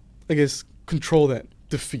 I guess, control that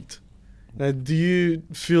defeat? Now, do you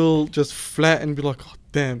feel just flat and be like, oh,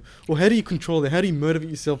 damn? Or how do you control that? How do you motivate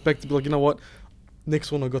yourself back to be like, you know what?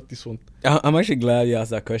 Next one, I got this one. I'm actually glad you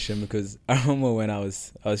asked that question, because I remember when I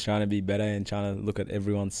was trying to be better and trying to look at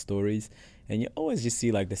everyone's stories, and you always just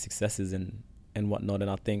see like the successes and whatnot,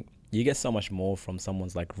 and I think you get so much more from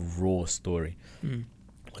someone's like raw story,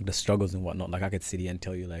 like the struggles and whatnot. Like I could sit here and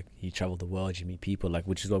tell you like you travel the world, you meet people, like,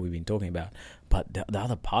 which is what we've been talking about, but the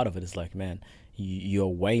other part of it is like, man, you're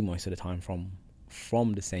away most of the time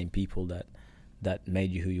from the same people that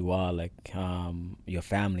made you who you are, like your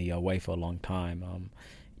family. You're away for a long time.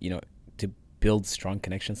 You know, to build strong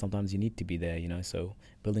connections, sometimes you need to be there, you know. So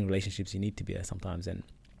building relationships, you need to be there sometimes, and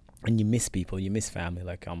you miss people, you miss family.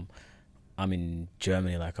 Like I'm in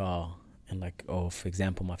Germany, like for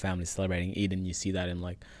example, my family's celebrating Eid, and you see that, and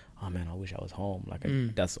like, oh man, I wish I was home. Like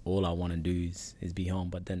that's all I want to do is be home.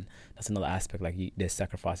 But then that's another aspect. Like there's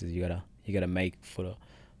sacrifices you gotta make for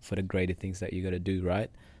the greater things that you gotta do, right?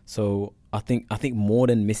 So I think more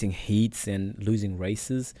than missing heats and losing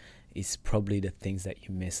races is probably the things that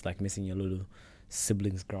you miss, like missing your little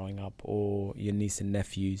siblings growing up, or your niece and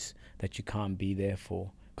nephews that you can't be there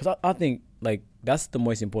for. Because I think like that's the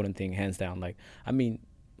most important thing, hands down. Like I mean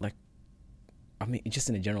just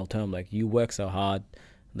in a general term, like you work so hard,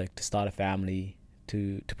 like to start a family,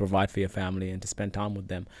 to provide for your family and to spend time with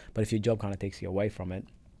them. But if your job kind of takes you away from it,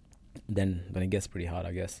 then it gets pretty hard,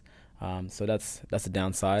 I guess. So that's the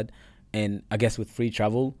downside. And I guess with free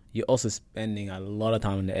travel, you're also spending a lot of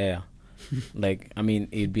time in the air. Like, I mean,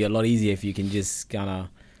 it'd be a lot easier if you can just kind of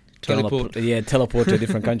teleport to a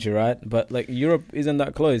different country, right? But like Europe isn't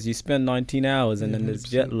that close. You spend 19 hours, and then there's 100%.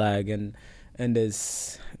 jet lag, and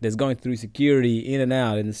there's going through security in and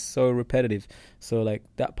out, and it's so repetitive. So like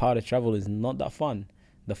that part of travel is not that fun.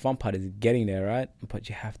 The fun part is getting there, right? But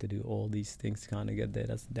you have to do all these things to kind of get there.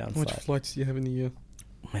 That's the downside. How much flights do you have in a year?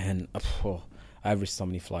 Man, I average so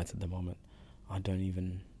many flights at the moment. I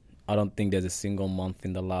don't think there's a single month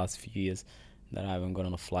in the last few years that I haven't gone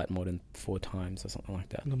on a flight more than 4 times or something like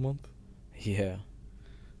that. In a month? Yeah.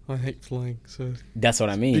 I hate flying, so That's what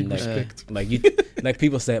I mean. big Like, respect. like you, like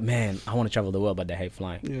people say, man, I want to travel the world, but they hate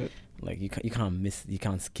flying. Yeah. Like you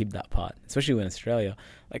can't skip that part, especially in Australia.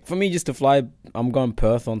 Like for me, just to fly, I'm going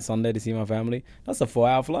Perth on Sunday to see my family. That's a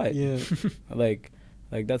 4-hour flight. Yeah. like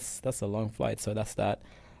that's a long flight. So that's that.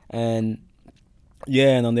 And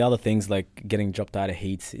yeah, and on the other things, like getting dropped out of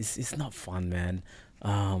heats, it's not fun, man.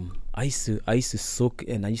 I used to suck,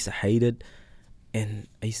 and I used to hate it, and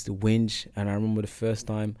I used to whinge. And I remember the first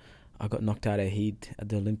time I got knocked out of heat at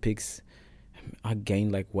the Olympics, I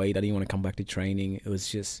gained like weight. I didn't want to come back to training. It was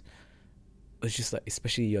just like,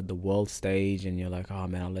 especially you're at the world stage, and you're like, oh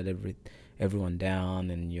man, I let everyone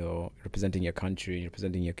down, and you're representing your country, you're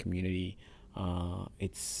representing your community.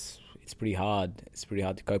 It's pretty hard. It's pretty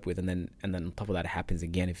hard to cope with, and then on top of that, it happens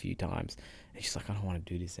again a few times. It's just like, I don't want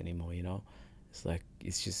to do this anymore, you know. It's like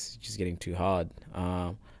it's just getting too hard.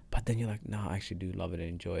 But then you're like, no, I actually do love it and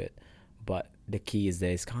enjoy it. But the key is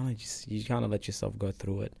there. It's kind of just, you kind of let yourself go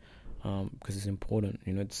through it, because it's important.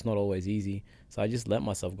 You know, it's not always easy. So I just let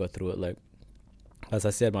myself go through it. Like, as I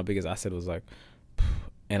said, my biggest asset was like,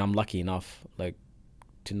 and I'm lucky enough like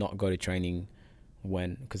to not go to training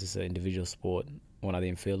because it's an individual sport, when I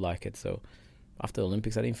didn't feel like it. So after the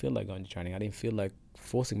Olympics, I didn't feel like going to training. I didn't feel like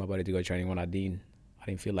forcing my body to go to training when I didn't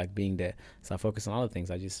feel like being there. So I focused on other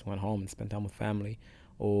things. I just went home and spent time with family,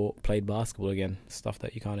 or played basketball again, stuff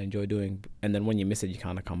that you kind of enjoy doing. And then when you miss it, you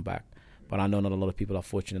kind of come back. But I know not a lot of people are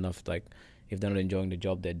fortunate enough, like if they're not enjoying the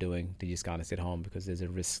job they're doing, they just kind of sit home, because there's a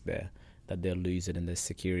risk there that they'll lose it, and there's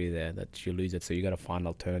security there that you lose it. So you got to find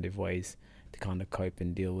alternative ways to kind of cope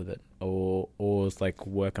and deal with it, or it's like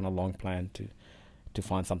work on a long plan to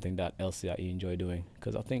find something that else that you enjoy doing.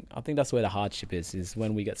 Because I think that's where the hardship is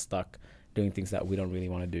when we get stuck doing things that we don't really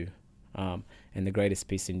want to do. And the greatest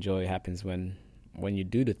peace and joy happens when you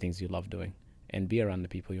do the things you love doing and be around the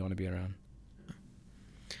people you want to be around.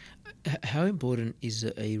 How important is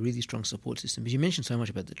a really strong support system? Because you mentioned so much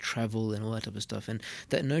about the travel and all that type of stuff, and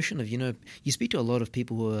that notion of, you speak to a lot of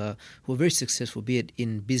people who are very successful, be it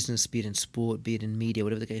in business, be it in sport, be it in media,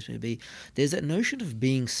 whatever the case may be. There's that notion of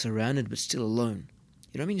being surrounded but still alone.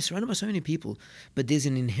 You know what I mean? You're surrounded by so many people, but there's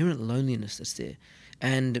an inherent loneliness that's there.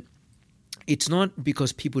 And it's not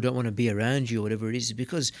because people don't want to be around you or whatever it is, it's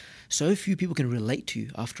because so few people can relate to you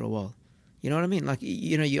after a while. You know what I mean? Like,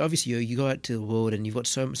 you obviously you go out to the world and you've got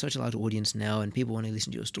such a large audience now and people want to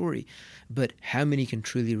listen to your story. But how many can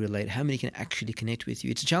truly relate? How many can actually connect with you?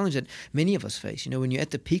 It's a challenge that many of us face. When you're at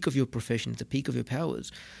the peak of your profession, at the peak of your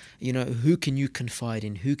powers, who can you confide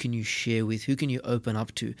in? Who can you share with? Who can you open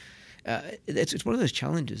up to? It's one of those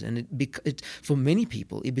challenges. And for many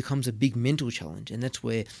people, it becomes a big mental challenge. And that's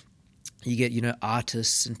where you get,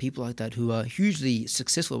 artists and people like that who are hugely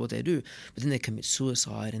successful at what they do, but then they commit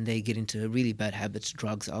suicide and they get into really bad habits,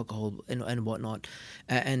 drugs, alcohol, and whatnot.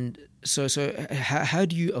 And so how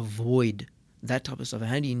do you avoid that type of stuff?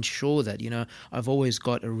 How do you ensure that, I've always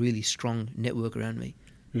got a really strong network around me?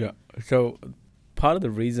 Yeah. So part of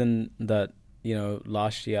the reason that,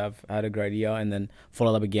 last year I've had a great year and then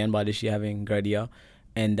followed up again by this year having a great year,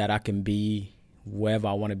 and that I can be wherever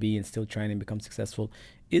I want to be and still train and become successful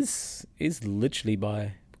is literally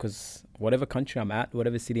because whatever country I'm at,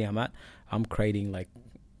 whatever city I'm at, I'm creating like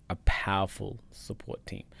a powerful support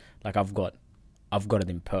team. Like I've got it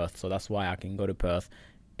in Perth, so that's why I can go to Perth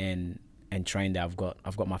and train there. I've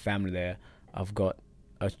got my family there. I've got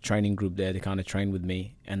a training group there to kind of train with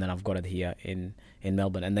me, and then I've got it here in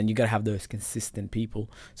Melbourne. And then you got to have those consistent people.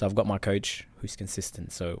 So I've got my coach who's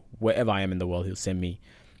consistent. So wherever I am in the world, he'll send me.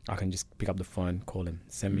 I can just pick up the phone, call him,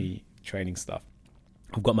 send me training stuff.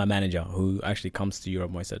 I've got my manager who actually comes to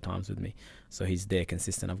Europe most of the times with me. So he's there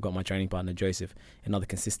consistent. I've got my training partner, Joseph, another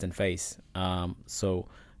consistent face. So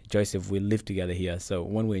Joseph, we live together here. So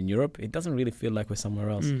when we're in Europe, it doesn't really feel like we're somewhere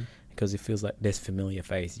else because it feels like there's familiar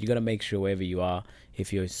face. You got to make sure wherever you are,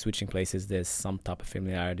 if you're switching places, there's some type of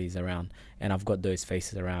familiarities around. And I've got those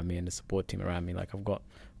faces around me and the support team around me. Like I've got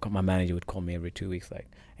my manager would call me every 2 weeks.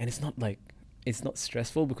 And it's not like, it's not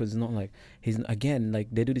stressful because it's not like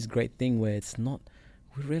they do this great thing where it's not,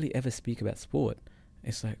 we rarely ever speak about sport.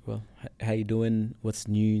 It's like, well, how you doing? What's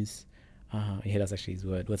news? Yeah, that's actually his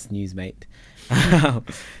word. What's news, mate?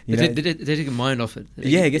 They take your mind off it.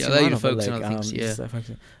 It gets your mind off focus it. on other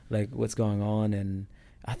things. Like what's going on, and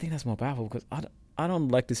I think that's more powerful because I don't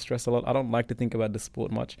like to stress a lot. I don't like to think about the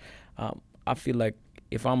sport much. I feel like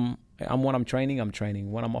if I'm when I'm training, I'm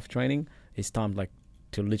training. When I'm off training, it's time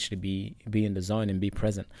to literally be in the zone and be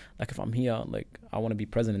present. Like if I'm here, I want to be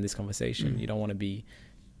present in this conversation. You don't want to be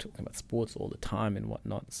talking about sports all the time and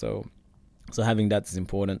whatnot. So having that is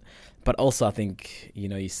important. But also I think,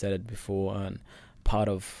 you said it before, and part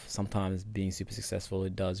of sometimes being super successful,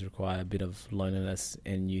 it does require a bit of loneliness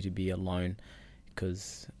and you to be alone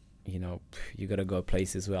because, you got to go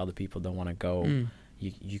places where other people don't want to go.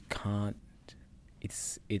 You can't,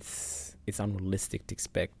 it's unrealistic to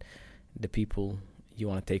expect the people you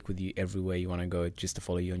want to take with you everywhere you want to go just to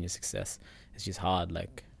follow you on your success. It's just hard.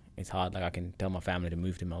 It's hard. I can tell my family to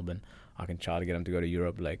move to Melbourne. I can try to get them to go to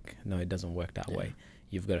Europe. No, it doesn't work that way.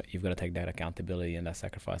 You've got to take that accountability and that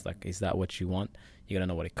sacrifice. Is that what you want? You got to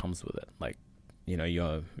know what it comes with it.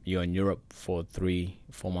 You're in Europe for 3-4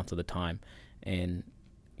 months at a time, and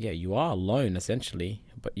yeah, you are alone essentially.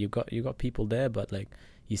 But you got people there, but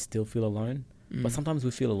you still feel alone. But sometimes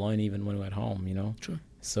we feel alone even when we're at home. True.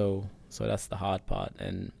 So that's the hard part.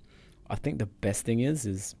 And I think the best thing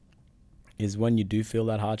is when you do feel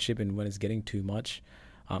that hardship and when it's getting too much,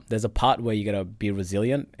 there's a part where you got to be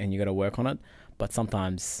resilient and you got to work on it. But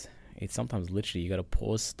sometimes literally you got to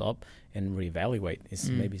pause, stop and reevaluate.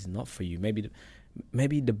 Maybe it's not for you. Maybe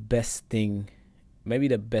the best thing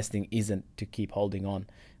isn't to keep holding on,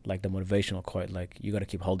 like the motivational quote, you got to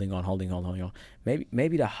keep holding on.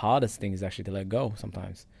 Maybe the hardest thing is actually to let go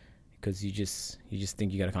sometimes, because you just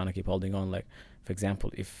think you got to kind of keep holding on. For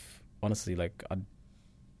example, if honestly, I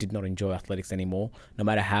did not enjoy athletics anymore, no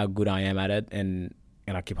matter how good I am at it, and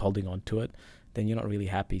I keep holding on to it, then you're not really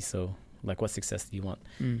happy. So what success do you want?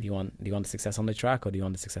 Do you want the success on the track, or do you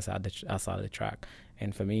want the success outside of the track?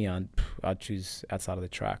 And for me, I'd choose outside of the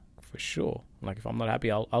track for sure. If I'm not happy,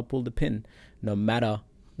 I'll pull the pin, no matter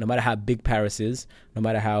how big Paris is, no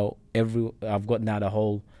matter how I've got now the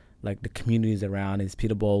whole the communities around is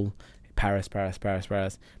Peter Bol, Paris.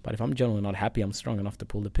 But if I'm generally not happy, I'm strong enough to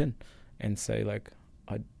pull the pin and say like,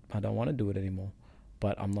 I don't want to do it anymore.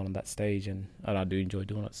 But I'm not on that stage, and I do enjoy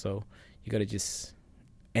doing it. So you got to just,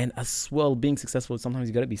 and as well, being successful, sometimes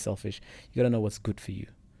you got to be selfish. You got to know what's good for you.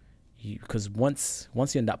 Because once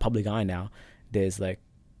you're in that public eye now, there's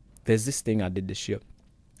this thing I did this year.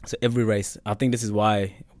 So every race, I think this is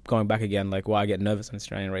why, going back again, like why I get nervous in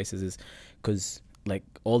Australian races is because like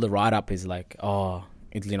all the write up is like, oh,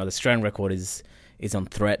 the Australian record is on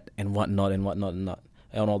threat and whatnot and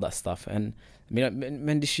all that stuff. And I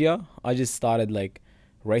mean, this year I just started like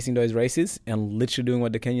racing those races and literally doing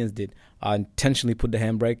what the Kenyans did. I intentionally put the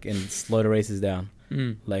handbrake and slow the races down.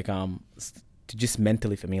 Like to just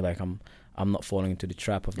mentally for me, like I'm not falling into the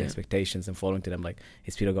trap of the expectations and falling to them. Like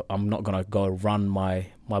it's Peter. I'm not gonna go run my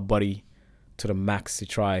body to the max to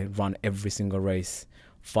try run every single race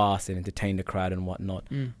fast and entertain the crowd and whatnot.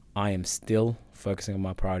 I am still focusing on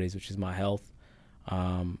my priorities, which is my health.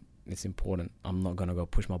 It's important. I'm not gonna go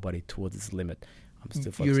push my body towards its limit. I'm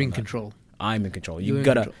still focused. You're in on that. control. I'm in control. You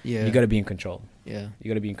gotta be in control. Yeah, you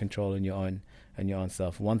gotta be in control in your own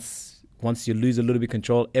self. Once you lose a little bit of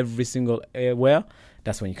control every single where,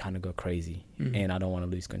 that's when you kind of go crazy. And I don't want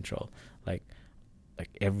to lose control. Like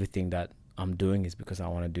everything that I'm doing is because I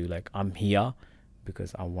want to do. Like I'm here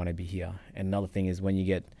because I want to be here. And another thing is when you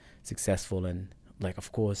get successful and like,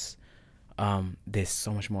 of course, there's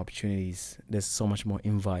so much more opportunities. There's so much more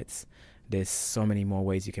invites. There's so many more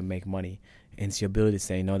ways you can make money. And it's your ability to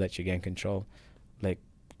say no that you gain control. Like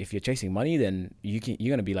if you're chasing money, then you're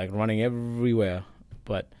going to be like running everywhere.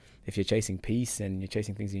 But if you're chasing peace and you're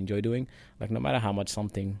chasing things you enjoy doing, like no matter how much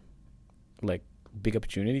something like big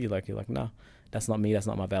opportunity, like you're like, no, that's not me. That's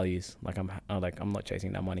not my values. Like I'm not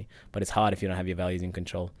chasing that money. But it's hard if you don't have your values in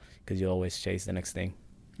control because you'll always chase the next thing.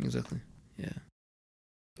 Exactly. Yeah.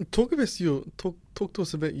 Talk to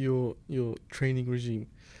us about your training regime.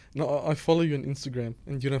 Now I follow you on Instagram,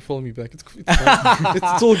 and you don't follow me back. It's fine.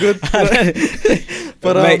 It's all good.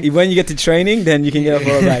 But mate, when you get to training, then you can get a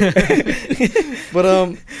follow back. But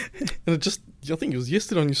and I think it was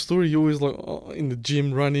yesterday on your story. You always like in the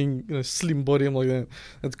gym running, slim body. I'm like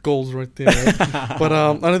that's goals right there. Right? But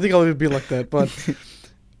I don't think I'll ever be like that. But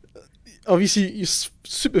obviously you're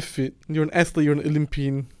super fit. You're an athlete. You're an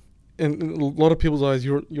Olympian. And in a lot of people's eyes,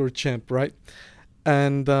 you're a champ, right?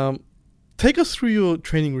 And take us through your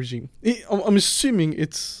training regime. I'm assuming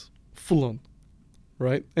it's full on,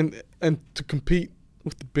 right? And to compete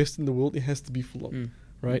with the best in the world, it has to be full on,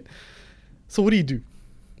 right? So what do you do?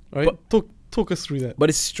 Right? But, talk us through that. But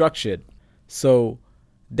it's structured. So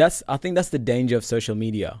I think that's the danger of social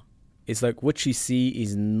media. It's like what you see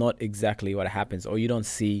is not exactly what happens, or you don't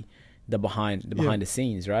see the behind the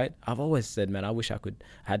scenes, right? I've always said, man, I wish I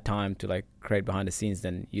had time to like create behind the scenes.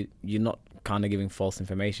 Then you're not kind of giving false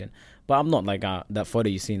information. But I'm not like that photo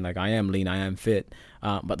you've seen. Like I am lean, I am fit.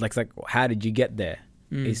 But like how did you get there?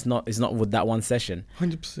 It's not with that one session.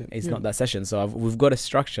 100%. It's not that session. So we've got a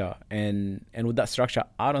structure, and with that structure,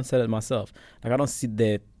 I don't set it myself. Like I don't sit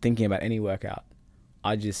there thinking about any workout.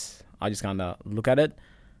 I just kind of look at it.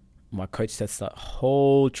 My coach sets the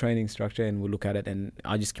whole training structure, and we look at it, and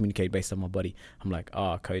I just communicate based on my body. I'm like,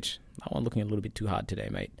 oh, coach, that one looking a little bit too hard today,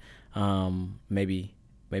 mate. Maybe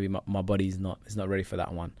my body is not ready for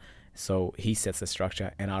that one. So he sets the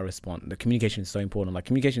structure, and I respond. The communication is so important. Like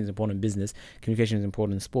communication is important in business. Communication is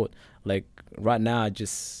important in sport. Like right now,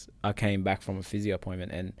 I came back from a physio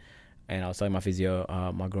appointment, and I was telling my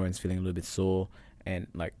physio, my groin's feeling a little bit sore. And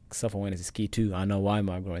like self-awareness is key too. I know why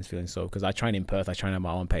my groin's feeling so, because I train in Perth, I train at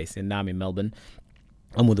my own pace, and now I'm in Melbourne.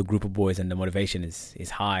 I'm with a group of boys, and the motivation is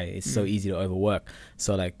high. It's so easy to overwork.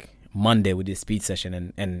 So like Monday we did a speed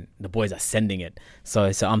session, and the boys are sending it.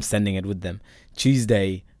 So I'm sending it with them.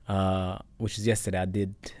 Tuesday, which is yesterday,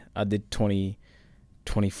 I did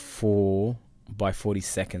 24 by 40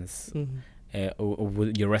 seconds.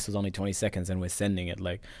 Your rest was only 20 seconds, and we're sending it.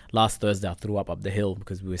 Like last Thursday I threw up the hill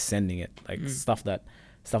because we were sending it, like stuff that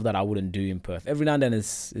I wouldn't do in Perth. Every now and then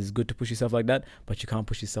is good to push yourself like that, but you can't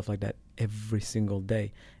push yourself like that every single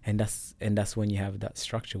day. And that's when you have that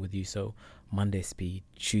structure with you. So Monday speed,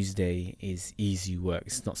 Tuesday is easy work,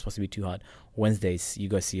 it's not supposed to be too hard. Wednesdays you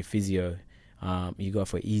go see a physio, you go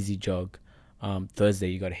for an easy jog. Thursday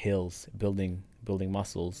you got hills, building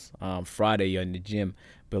muscles. Friday you're in the gym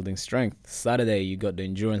building strength. Saturday you got the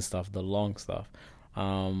endurance stuff, the long stuff,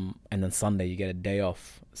 and then Sunday you get a day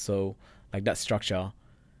off. So like that structure,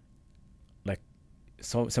 like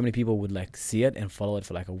so many people would like see it and follow it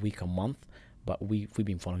for like a week, a month, but we've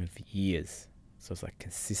been following it for years. So it's like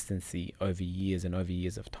consistency over years and over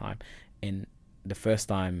years of time. And the first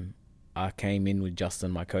time I came in with Justin,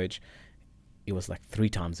 my coach, it was like 3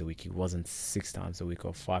 times a week. It wasn't 6 times a week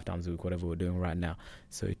or 5 times a week, whatever we're doing right now.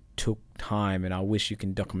 So it took time, and I wish you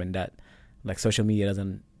can document that. Like social media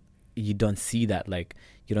doesn't, you don't see that. Like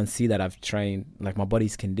you don't see that I've trained, like my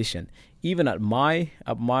body's conditioned. Even at my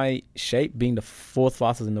shape, being the 4th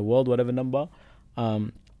fastest in the world, whatever number,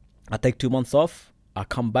 I take 2 months off, I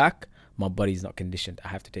come back, my body's not conditioned. I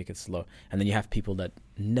have to take it slow. And then you have people that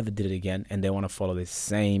never did it again, and they want to follow the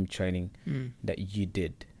same training that you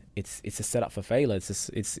did. It's a setup for failure.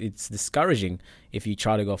 It's discouraging if you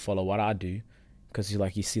try to go follow what I do, because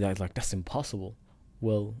you see that like that's impossible.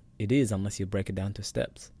 Well, it is, unless you break it down to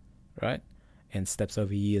steps, right? And steps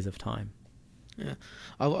over years of time. Yeah,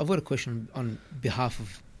 I've got a question on behalf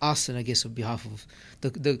of us, and I guess on behalf of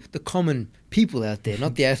the common people out there,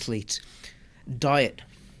 not the athletes. Diet.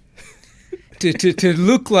 to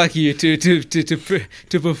look like you,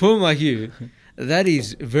 to perform like you, that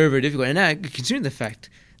is very, very difficult. And now, considering the fact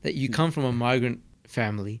that you come from a migrant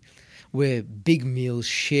family where big meals,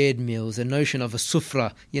 shared meals, the notion of a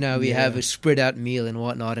sufra, we have a spread out meal and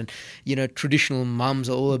whatnot, and, traditional mums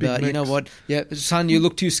are all about, you know what, son, you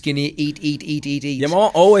look too skinny, eat. Yeah, my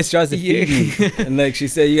mom always tries to feed me. And like she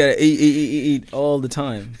said, you got to eat all the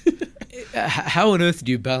time. How on earth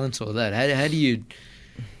do you balance all that? How do you...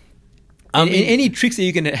 any tricks that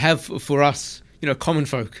you can have for us, common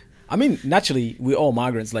folk? I mean, naturally, we're all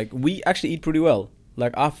migrants. Like, we actually eat pretty well.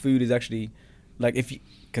 Like, our food is actually... Like, if you...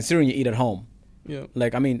 Considering you eat at home. Yeah.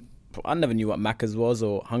 Like, I mean, I never knew what Macca's was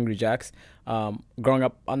or Hungry Jack's. Growing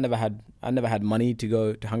up, I never had money to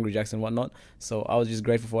go to Hungry Jack's and whatnot. So I was just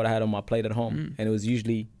grateful for what I had on my plate at home. And it was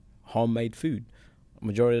usually homemade food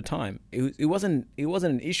majority of the time. It wasn't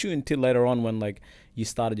an issue until later on when like you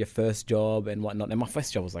started your first job and whatnot. And my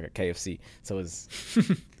first job was like a KFC, so it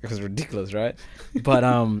was ridiculous, right? But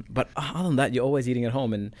other than that, you're always eating at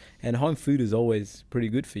home, and home food is always pretty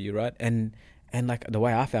good for you, right? And like the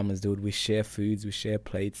way our families do it, we share foods, we share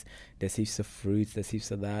plates. There's heaps of fruits, there's heaps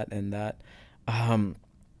of that and that.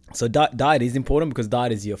 So diet is important because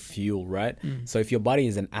diet is your fuel, right? So if your body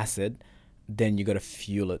is an asset, then you got to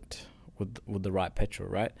fuel it with the right petrol,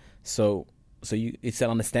 right? So it's an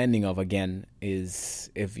understanding of, again, is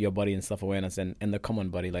if your body and self-awareness and the common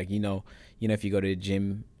body, like, if you go to the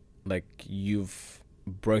gym, like you've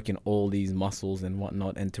broken all these muscles and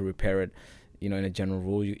whatnot, and to repair it, in a general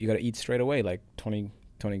rule, you got to eat straight away, like 20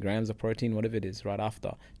 grams of protein, whatever it is, right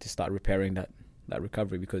after, to start repairing that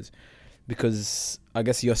recovery, because I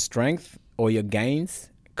guess your strength or your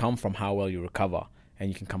gains come from how well you recover, and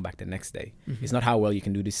you can come back the next day. It's not how well you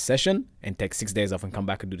can do this session and take 6 days off and come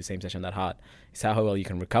back and do the same session that hard. It's how well you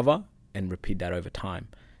can recover and repeat that over time,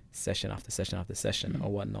 session after session after session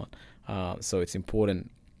or whatnot. So it's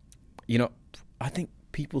important. I think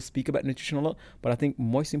people speak about nutrition a lot, but I think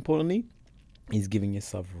most importantly is giving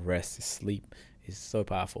yourself rest. Sleep is so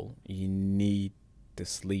powerful. You need to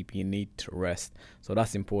sleep. You need to rest. So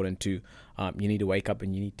that's important too. You need to wake up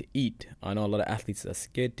and you need to eat. I know a lot of athletes are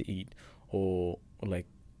scared to eat, or like,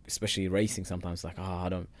 especially racing sometimes, like, I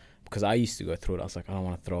don't, because I used to go through it. I was like, I don't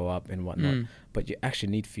want to throw up and whatnot. But you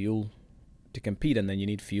actually need fuel to compete, and then you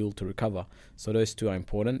need fuel to recover. So those two are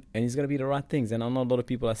important, and it's going to be the right things. And I know a lot of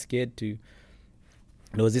people are scared to.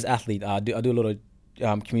 There was this athlete, I do a lot of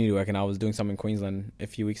community work, and I was doing something in Queensland a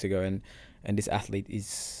few weeks ago, and this athlete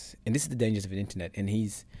is, and this is the dangers of the internet, and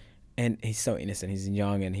he's so innocent, he's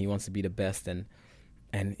young, and he wants to be the best, and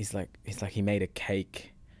he's like he made a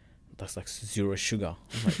cake that's like 0 sugar.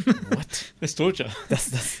 I'm like, what? That's torture.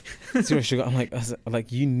 That's 0 sugar. I'm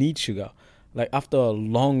like, you need sugar. Like after a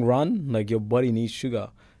long run, like your body needs sugar.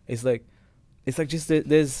 It's like just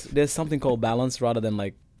there's something called balance rather than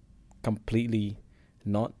like completely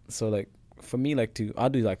not. So like for me, like I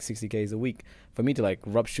do like 60 Ks a week. For me to like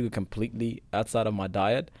rub sugar completely outside of my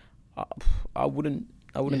diet, I wouldn't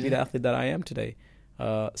be the athlete that I am today.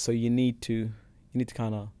 So you need to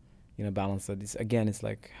kind of balance that. It's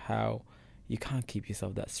like how you can't keep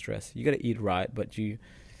yourself that stressed. You got to eat right, but you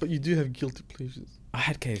do have guilty pleasures. I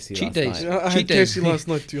had KFC Cheat last days. night. I had KFC last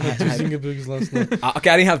night too. I had 2 Zinger burgers last night. Okay,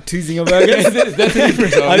 I didn't have 2 Zinger burgers. That's the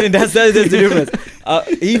difference. That's the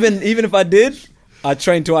difference. Even if I did, I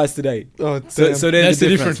trained twice today. Oh, so there's the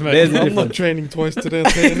difference, mate. There's the I'm difference. not training twice today.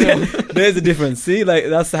 I'll tell you now. There's a difference. See, like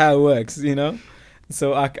that's how it works,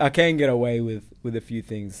 So I can get away with a few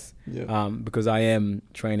things, because I am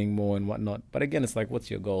training more and whatnot. But again, it's like, what's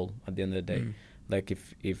your goal at the end of the day? Like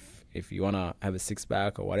if you wanna have a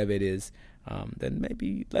 6-pack or whatever it is, then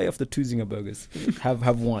maybe lay off the 2 Zinger burgers.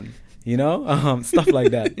 have one, stuff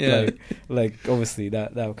like that. Yeah. Like obviously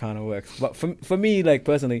that kind of works. But for me, like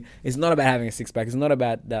personally, it's not about having a 6-pack. It's not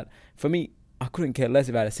about that. For me, I couldn't care less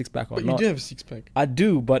if I had a six pack or But not. you do have a six pack. I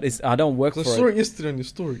do, but I don't work for I saw it yesterday on your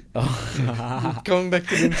story. Oh. Coming back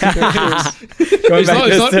to the Instagram. Going back to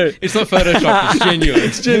the story. It's not Photoshop. It's genuine.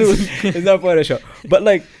 It's genuine. It's not Photoshop. But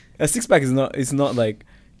like a six pack is not. It's not like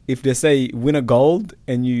if they say win a gold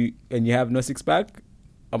and you have no six pack.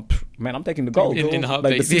 I'm taking the gold. In a like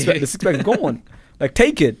heartbeat. the six pack is gone. Like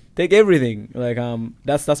take it, take everything. Like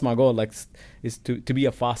that's my goal. Like is to be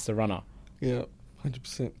a faster runner. Yeah,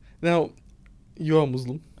 100%. Now, you are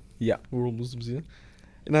Muslim. Yeah. We're all Muslims here.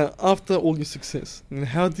 Now, after all your success,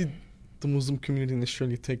 how did the Muslim community in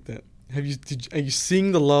Australia take that? Are you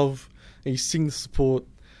seeing the love? Are you seeing the support?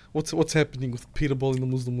 What's happening with Peter Bol in the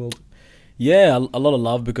Muslim world? Yeah, a lot of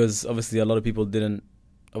love because obviously a lot of people didn't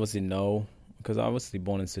obviously know because I'm obviously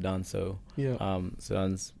born in Sudan, so Yeah.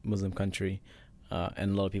 Sudan's Muslim country,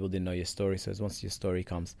 and a lot of people didn't know your story. So it's once your story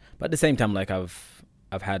comes, but at the same time, like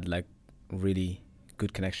I've had like really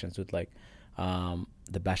good connections with like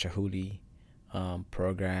the Bashahuli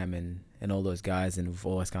program and all those guys, and we've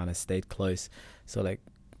always kind of stayed close. So like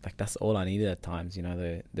that's all I needed at times, you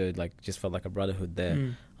know. They like just felt like a brotherhood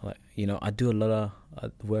there. Like, you know, I do a lot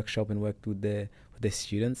of workshop and work with their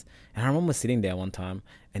students, and I remember sitting there one time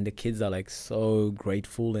and the kids are like so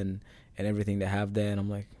grateful and everything they have there, and I'm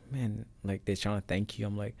like, man, like they're trying to thank you.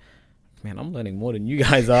 I'm like, man, I'm learning more than you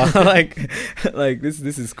guys are. like this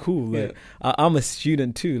is cool. Like I'm a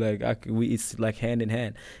student too. Like it's like hand in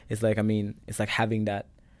hand. It's like, I mean, it's like having that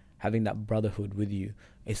brotherhood with you.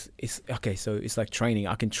 It's okay. So it's like training.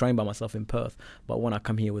 I can train by myself in Perth, but when I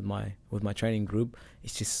come here with my training group,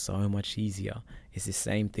 it's just so much easier. It's the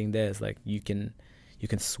same thing there. It's like you can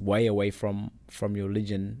sway away from your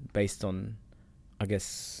religion based on, I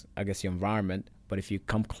guess your environment. But if you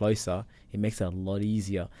come closer, it makes it a lot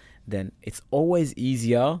easier. Then it's always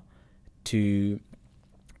easier to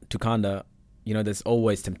kind of, you know, there's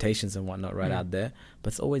always temptations and whatnot right out there,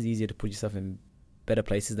 but it's always easier to put yourself in better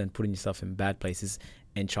places than putting yourself in bad places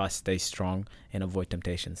and try to stay strong and avoid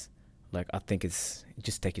temptations. Like I think it's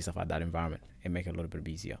just take yourself out of that environment and make it a little bit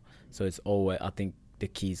easier. So it's always, I think the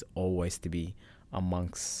key is always to be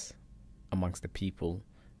amongst the people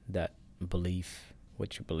that believe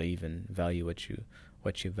what you believe and value what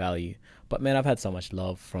you value. But man, I've had so much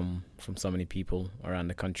love from so many people around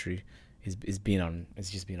the country. It's just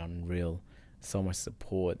been unreal. So much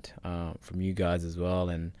support from you guys as well,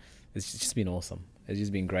 and it's just been awesome. It's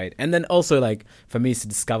just been great. And then also like for me to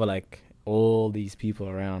discover like all these people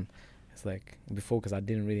around. It's like before, because I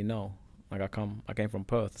didn't really know. Like I came from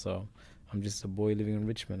Perth, so I'm just a boy living in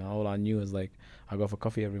Richmond. All I knew is like I go for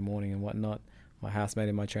coffee every morning and whatnot. My housemate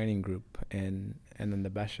in my training group, and then the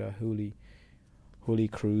Basha Huli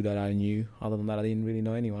crew that I knew. Other than that, I didn't really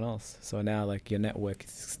know anyone else. So now, like, your network is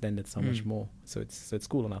extended so much more. So it's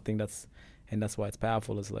cool, and I think that's why it's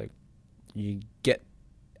powerful. It's like you get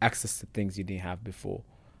access to things you didn't have before,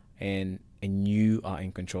 and you are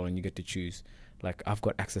in control, and you get to choose. Like I've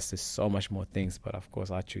got access to so much more things, but of course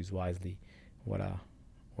I choose wisely what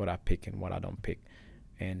I pick and what I don't pick.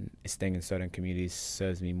 And staying in certain communities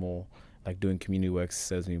serves me more. Like doing community work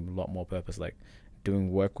serves me a lot more purpose. Like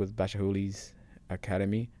doing work with Bashahuli's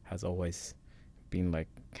Academy has always been like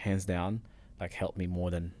hands down, like helped me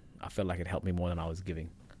more than I felt like it helped me more than I was giving.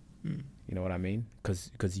 You know what I mean?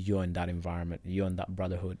 Because you're in that environment, you're in that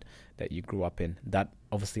brotherhood that you grew up in. That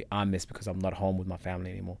obviously I miss because I'm not home with my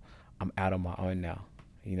family anymore. I'm out on my own now,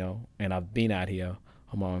 you know, and I've been out here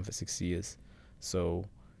on my own for 6 years. So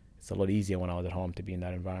it's a lot easier when I was at home to be in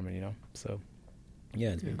that environment, you know. So yeah,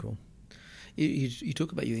 it's been cool. You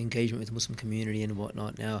talk about your engagement with the Muslim community and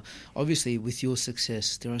whatnot. Now, obviously, with your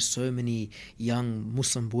success, there are so many young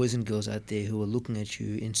Muslim boys and girls out there who are looking at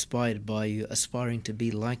you, inspired by you, aspiring to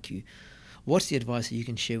be like you. What's the advice that you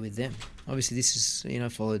can share with them? Obviously, this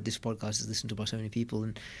is, followed, this podcast is listened to by so many people,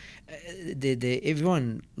 and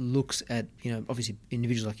everyone looks at, obviously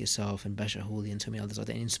individuals like yourself and Bashar Hooli and so many others like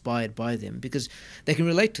that, and inspired by them because they can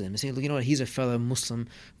relate to them. They say, look, he's a fellow Muslim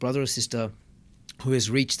brother or sister who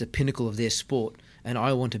has reached the pinnacle of their sport, and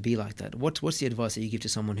I want to be like that. What's the advice that you give to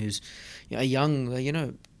someone who's a young,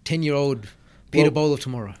 10-year-old Peter Bol of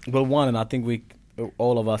tomorrow? Well, one, and I think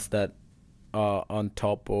all of us that are on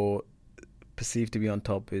top or perceived to be on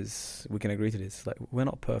top we can agree to this. Like, we're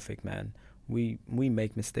not perfect, man. We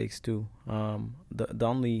make mistakes too.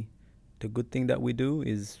 The good thing that we do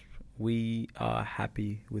is we are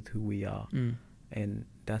happy with who we are, and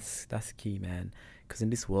that's key, man. Because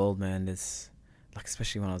in this world, man, there's like,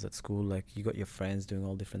 especially when I was at school, like you got your friends doing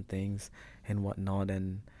all different things and whatnot,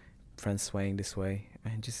 and friends swaying this way.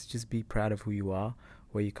 Man, just be proud of who you are,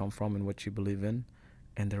 where you come from, and what you believe in,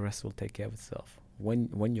 and the rest will take care of itself.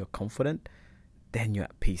 When you're confident, then you're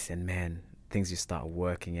at peace, and man, things just start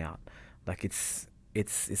working out. Like it's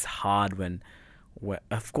hard when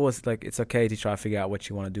of course, like, it's okay to try to figure out what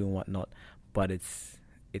you want to do and whatnot, but it's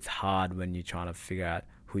hard when you're trying to figure out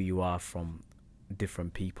who you are from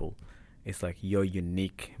different people. It's like you're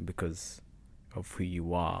unique because of who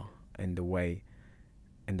you are and the way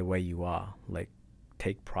you are. Like,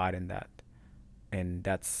 take pride in that. And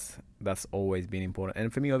that's always been important.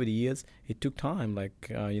 And for me, over the years, it took time,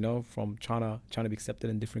 like, from trying to be accepted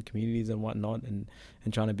in different communities and whatnot, and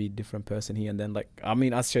trying to be a different person here. And then, like, I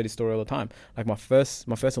mean, I share this story all the time. Like, my first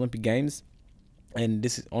Olympic Games, and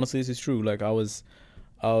this is true. Like, I was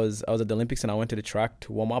at the Olympics, and I went to the track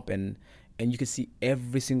to warm up, and you could see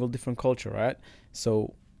every single different culture, right?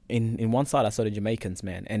 So in one side, I saw the Jamaicans,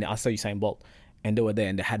 man, and I saw Usain Bolt. And they were there,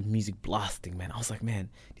 and they had music blasting, man. I was like, man,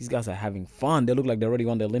 these guys are having fun. They look like they already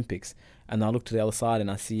won the Olympics. And I look to the other side, and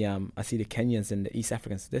I see the Kenyans and the East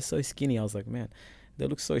Africans. They're so skinny. I was like, man, they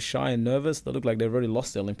look so shy and nervous. They look like they've already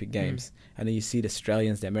lost the Olympic Games. And then you see the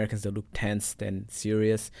Australians, the Americans, they look tensed and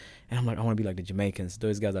serious. And I'm like, I want to be like the Jamaicans.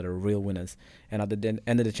 Those guys are the real winners. And at the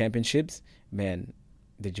end of the championships, man,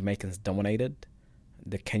 the Jamaicans dominated.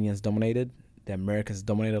 The Kenyans dominated. The Americans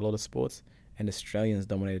dominated a lot of sports. And the Australians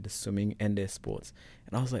dominated the swimming and their sports.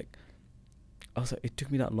 And I was like, it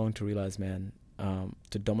took me that long to realize, man,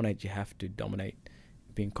 to dominate, you have to dominate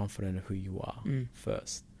being confident in who you are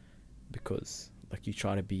first. Because, like, you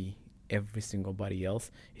try to be every single body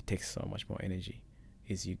else, it takes so much more energy.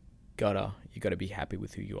 You gotta be happy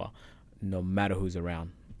with who you are, no matter who's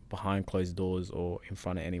around, behind closed doors or in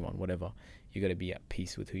front of anyone, whatever. You gotta be at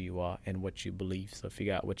peace with who you are and what you believe. So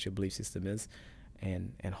figure out what your belief system is,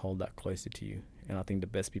 and hold that closer to you. And I think the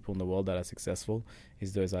best people in the world that are successful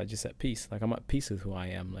is those that are just at peace. Like, I'm at peace with who I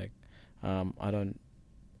am. Like, I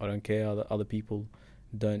don't care other people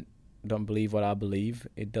don't believe what I believe.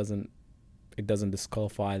 It doesn't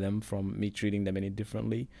disqualify them from me treating them any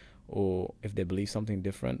differently, or if they believe something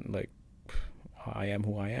different. Like, I am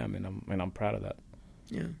who I am, and I'm proud of that.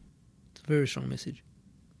 Yeah, it's a very strong message.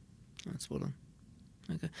 That's spot on.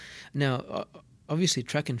 Okay, now. Obviously,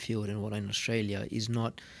 track and field and what in Australia is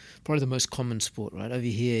not probably the most common sport, right? Over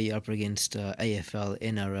here, you're up against AFL,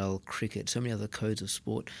 NRL, cricket, so many other codes of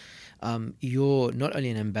sport. You're not only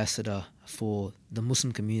an ambassador for the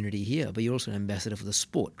Muslim community here, but you're also an ambassador for the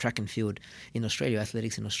sport, track and field in Australia,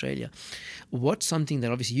 athletics in Australia. What's something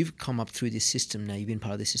that, obviously, you've come up through this system now, you've been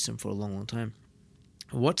part of this system for a long, long time.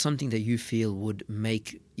 What's something that you feel would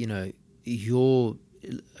make, your,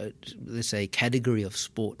 let's say, category of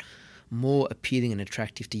sport more appealing and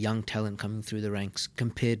attractive to young talent coming through the ranks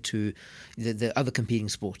compared to the other competing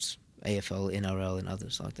sports, AFL, NRL, and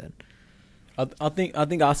others like that? I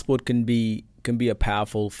think our sport can be a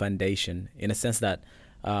powerful foundation, in a sense that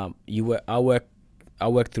I work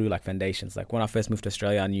through, like, foundations. Like, when I first moved to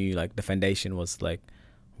Australia, I knew, like, the foundation was, like,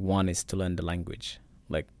 one is to learn the language.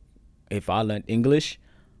 Like, if I learned English,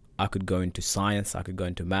 I could go into science, I could go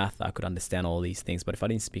into math, I could understand all these things. But if I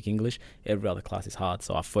didn't speak English, every other class is hard.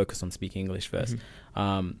 So I focused on speaking English first.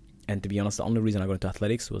 And to be honest, the only reason I got into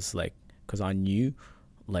athletics was, like, because I knew,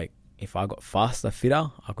 like, if I got faster,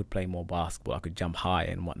 fitter, I could play more basketball, I could jump high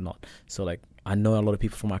and whatnot. So, like, I know a lot of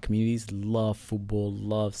people from our communities love football,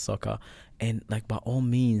 love soccer. And, like, by all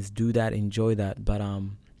means, do that, enjoy that.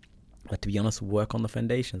 But to be honest, work on the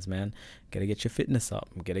foundations, man. Gotta get your fitness up.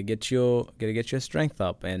 Gotta get your strength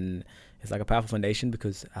up. And it's like a powerful foundation,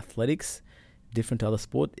 because athletics, different to other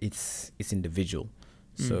sport, it's individual.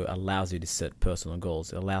 So it allows you to set personal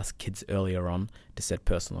goals. It allows kids earlier on to set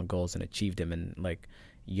personal goals and achieve them. And, like,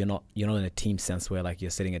 you're not in a team sense where, like,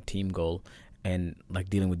 you're setting a team goal and, like,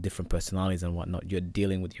 dealing with different personalities and whatnot. You're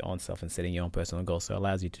dealing with your own self and setting your own personal goals. So it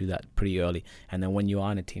allows you to do that pretty early. And then when you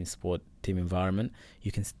are in a team sport, team environment,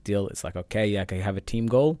 you can still, it's like, okay, yeah, okay, you have a team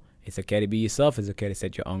goal. It's okay to be yourself. It's okay to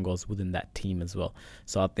set your own goals within that team as well.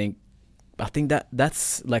 So I think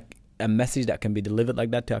that's like a message that can be delivered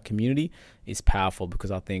like that to our community is powerful,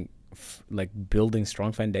 because I think like building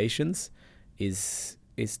strong foundations is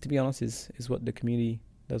to be honest is what the community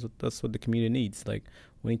that's what the community needs. Like,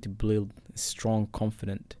 we need to build strong,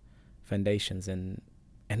 confident foundations, and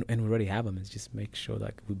we already have them. It's just make sure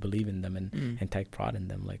that we believe in them and take pride in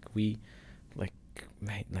them. I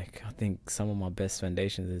think some of my best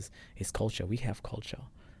foundations is culture. We have culture.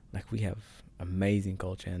 Like, we have amazing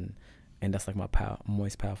culture, and that's like my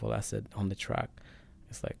most powerful asset on the track.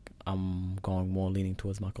 It's like I'm going more leaning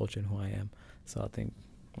towards my culture and who I am. So I think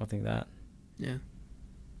that. Yeah.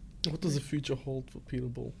 What does the future hold for Peter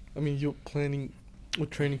Bol? I mean, you're planning or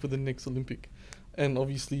training for the next Olympic, and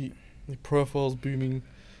obviously your profile's booming.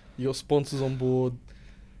 You got sponsors on board.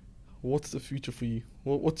 What's the future for you?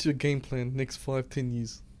 What's your game plan next 5-10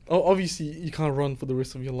 years obviously you can't run for the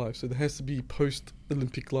rest of your life, so there has to be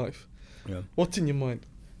post-Olympic life. Yeah. What's in your mind?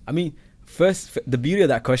 I mean, first, the beauty of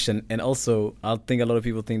that question, and also I think a lot of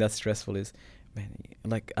people think that's stressful, is, man,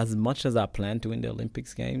 like as much as I plan to win the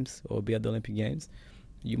Olympics games or be at the Olympic Games,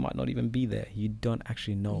 you might not even be there. You don't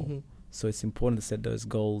actually know. Mm-hmm. So it's important to set those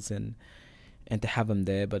goals and to have them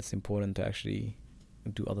there, but it's important to actually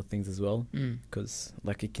do other things as well, because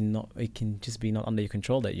like it can just be not under your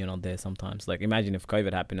control that you're not there sometimes. Like imagine if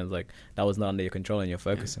COVID happened and like that was not under your control and you're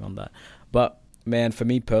focusing on that. But man, for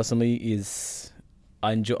me personally, is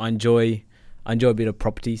I enjoy a bit of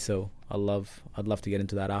property, so I'd love to get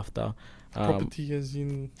into that after. Property as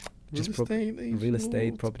in real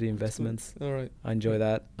estate, property investments. All right. I enjoy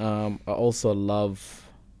that. I also love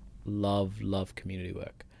community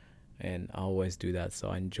work, and I always do that. So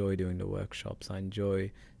I enjoy doing the workshops. I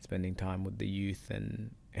enjoy spending time with the youth,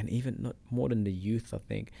 and even not more than the youth. I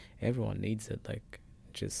think everyone needs it. Like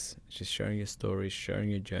just sharing your stories, sharing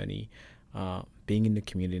your journey, being in the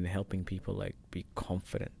community and helping people like be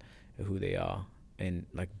confident of who they are, and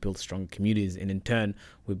like build strong communities, and in turn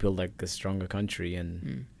we build like a stronger country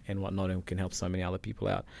and whatnot, and we can help so many other people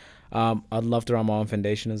out. I'd love to run my own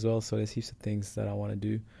foundation as well, so there's heaps of things that I want to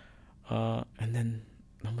do. And then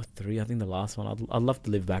number 3, I think the last one, I'd love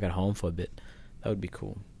to live back at home for a bit. That would be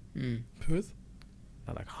cool. Perth?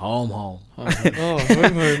 Not like home. Oh,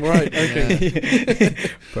 home, right, okay.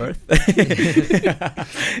 Perth.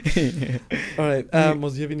 All right,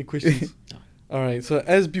 Moz, do you have any questions? No. All right, so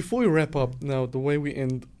as before we wrap up, now the way we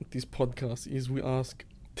end this podcast is we ask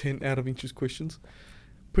 10 out of interest questions,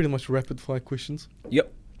 pretty much rapid fire questions.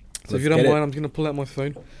 Yep. So if you don't mind, I'm going to pull out my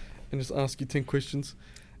phone and just ask you 10 questions.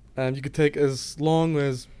 You could take as long or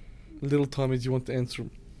as little time as you want to answer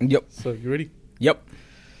them. Yep. So you ready? Yep.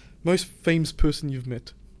 Most famous person you've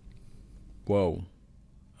met? Whoa.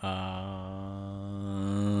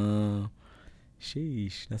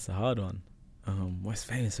 Sheesh, that's a hard one. Most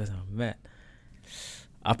famous person I've met?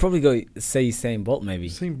 I'll probably go say Usain Bolt, maybe.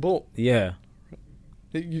 Usain Bolt? Yeah.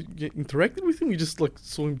 You interacted with him? You just like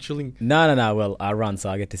saw him chilling? No. Well, I run, so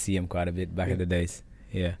I get to see him quite a bit back in the days.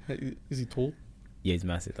 Yeah. Is he tall? Yeah, he's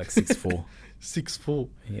massive, like 6'4". 6'4".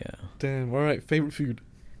 Yeah. Damn. All right. Favorite food?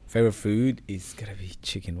 Favorite food is gotta be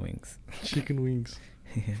chicken wings. Chicken wings.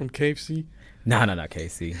 From KFC? No,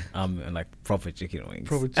 KFC. Like proper chicken wings.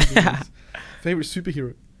 Proper chicken wings. Favorite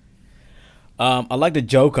superhero? I like the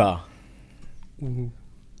Joker. Ooh.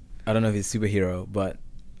 I don't know if he's a superhero, but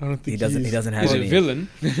I don't think he doesn't have He's any. a villain.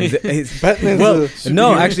 Batman's well, a superhero.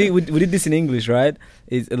 no, actually, we did this in English, right?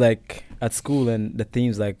 It's like at school, and the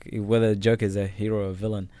theme's like whether the Joker is a hero or a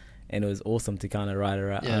villain, and it was awesome to kind of write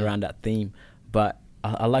around that theme. But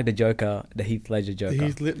I like the Joker, the Heath Ledger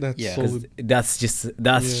Joker. Yeah. Solid. That's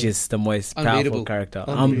just the most powerful Unbeatable. character.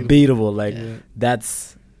 Unbeatable. Unbeatable. Like Yeah.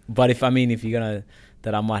 that's. But if you're gonna,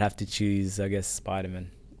 that I might have to choose, I guess,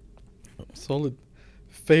 Spider-Man. Solid.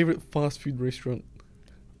 Favorite fast food restaurant?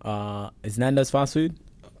 Is Nando's fast food?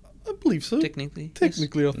 I believe so. Technically, I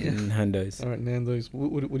think. Yeah. Nando's. All right, Nando's.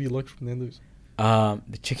 What do you like from Nando's?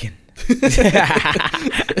 The chicken. The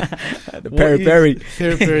peri-peri.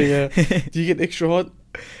 Peri-peri, yeah. Do you get extra hot?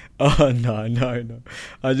 Oh no.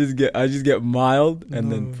 I just get mild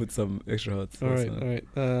and then No. put some extra hot sauce. All right.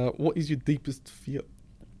 What is your deepest fear?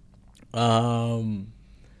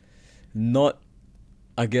 Not.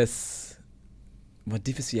 I guess my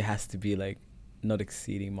deepest fear has to be like not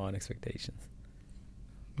exceeding my own expectations.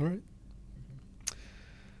 All right.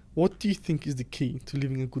 What do you think is the key to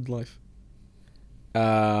living a good life?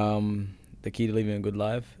 The key to living a good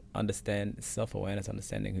life: self-awareness,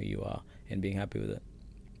 understanding who you are, and being happy with it.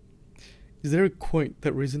 Is there a quote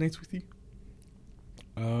that resonates with you?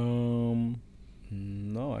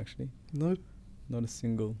 No, actually, No? not a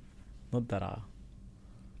single. Not that I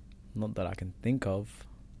can think of.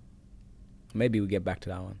 Maybe we get back to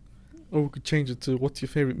that one. Or we could change it to what's your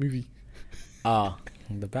favorite movie?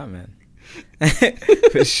 The Batman.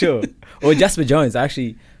 For sure. Or Jasper Jones,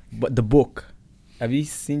 actually. But the book. Have you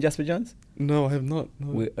seen Jasper Jones? No, I have not.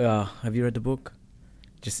 No. Have you read the book?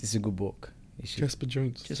 It's a good book. You should. Jasper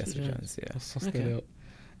Jones. Jasper Jones, yeah. I'll suss Okay.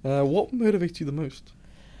 that out. What motivates you the most?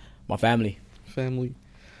 My family. Family.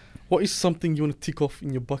 What is something you want to tick off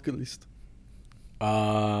in your bucket list?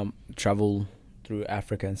 Travel through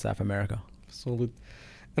Africa and South America. Solid.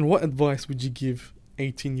 And what advice would you give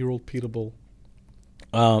 18-year-old Peter Bol?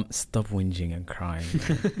 Stop whinging and crying.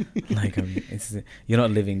 Like you're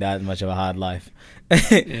not living that much of a hard life.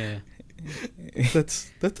 Yeah.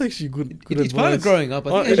 That's actually good It's part of advice. growing up.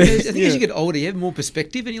 I think, as you get older, you have more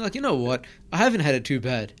perspective, and you're like, you know what? I haven't had it too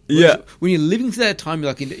bad. Yeah. When you're living through that time,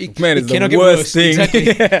 you're like, it Man, it's cannot the get worst worse. thing. Exactly.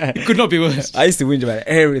 It could not be worse. I used to whinge about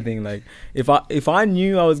everything. Like if I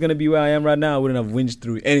knew I was gonna be where I am right now, I wouldn't have whinged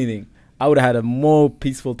through anything. I would have had a more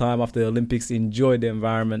peaceful time after the Olympics, enjoyed the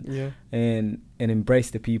environment, and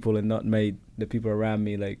embrace the people, and not made the people around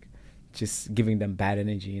me like just giving them bad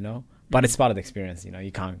energy, you know. But it's part of the experience, you know.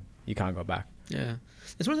 You can't go back. Yeah,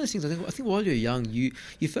 it's one of those things. I think while you're young, you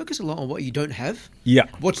focus a lot on what you don't have. Yeah.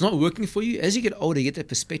 What's not working for you. As you get older, you get that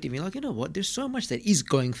perspective. You're like, you know what? There's so much that is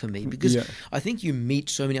going for me, because I think you meet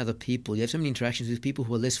so many other people. You have so many interactions with people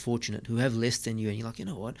who are less fortunate, who have less than you, and you're like, you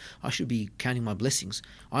know what? I should be counting my blessings.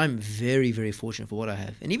 I'm very, very fortunate for what I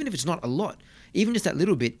have, and even if it's not a lot, even just that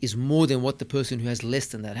little bit is more than what the person who has less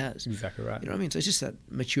than that has. Exactly right. You know what I mean? So it's just that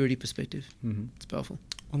maturity perspective. Mm-hmm. It's powerful.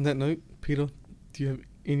 On that note, Peter, do you have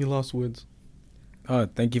any last words? Oh,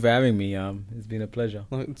 thank you for having me. It's been a pleasure.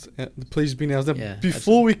 No, the pleasure's been ours. Yeah,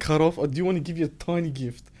 Before we cut off, I do want to give you a tiny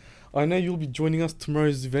gift. I know you'll be joining us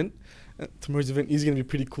tomorrow's event. Tomorrow's event is going to be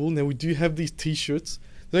pretty cool. Now, we do have these T-shirts.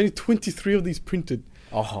 There's only 23 of these printed.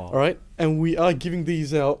 All right? And we are giving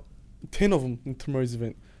these out, 10 of them in tomorrow's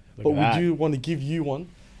event. But we do want to give you one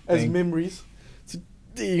as memories. So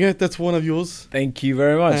there you go. That's one of yours. Thank you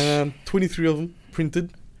very much. 23 of them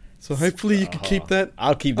printed. So hopefully you can keep that.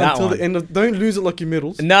 I'll keep that until one. the end of. Don't lose it like your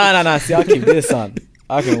medals. No. See, I'll keep this one.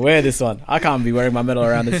 I can wear this one. I can't be wearing my medal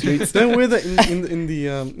around the streets. Don't wear that in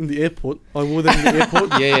the airport. I wore that in the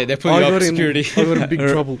airport. Yeah, they're putting you up security. I got in big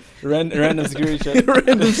trouble. Random security check.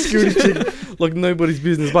 Random security check, like nobody's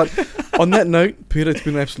business. But on that note, Peter, it's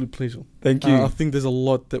been an absolute pleasure. Thank you. I think there's a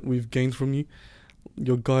lot that we've gained from you.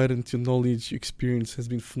 Your guidance, your knowledge, your experience has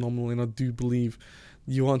been phenomenal, and I do believe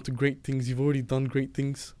you are into great things. You've already done great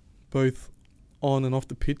things, both on and off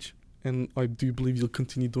the pitch, and I do believe you'll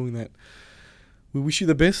continue doing that. We wish you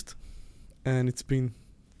the best, and it's been,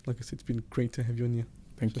 like I said, it's been great to have you on here.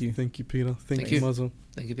 Thank you. Thank you, Peter. Thank you, Mazo.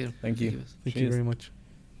 Thank you, Peter. Thank you. Thank you very much.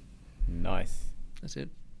 Nice. That's it.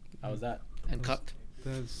 How was that? And cut.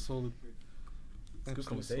 That's solid. It's a good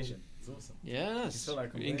conversation. It's awesome. Yeah, It's so,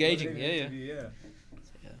 like, engaging. Yeah.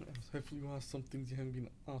 Hopefully you ask some things you haven't been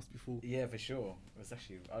asked before. Yeah, for sure. It was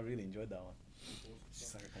actually, I really enjoyed that one.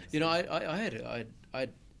 You know, I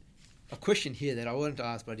had a question here that I wanted to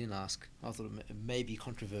ask, but I didn't ask. I thought it may be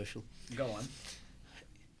controversial. Go on.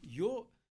 Your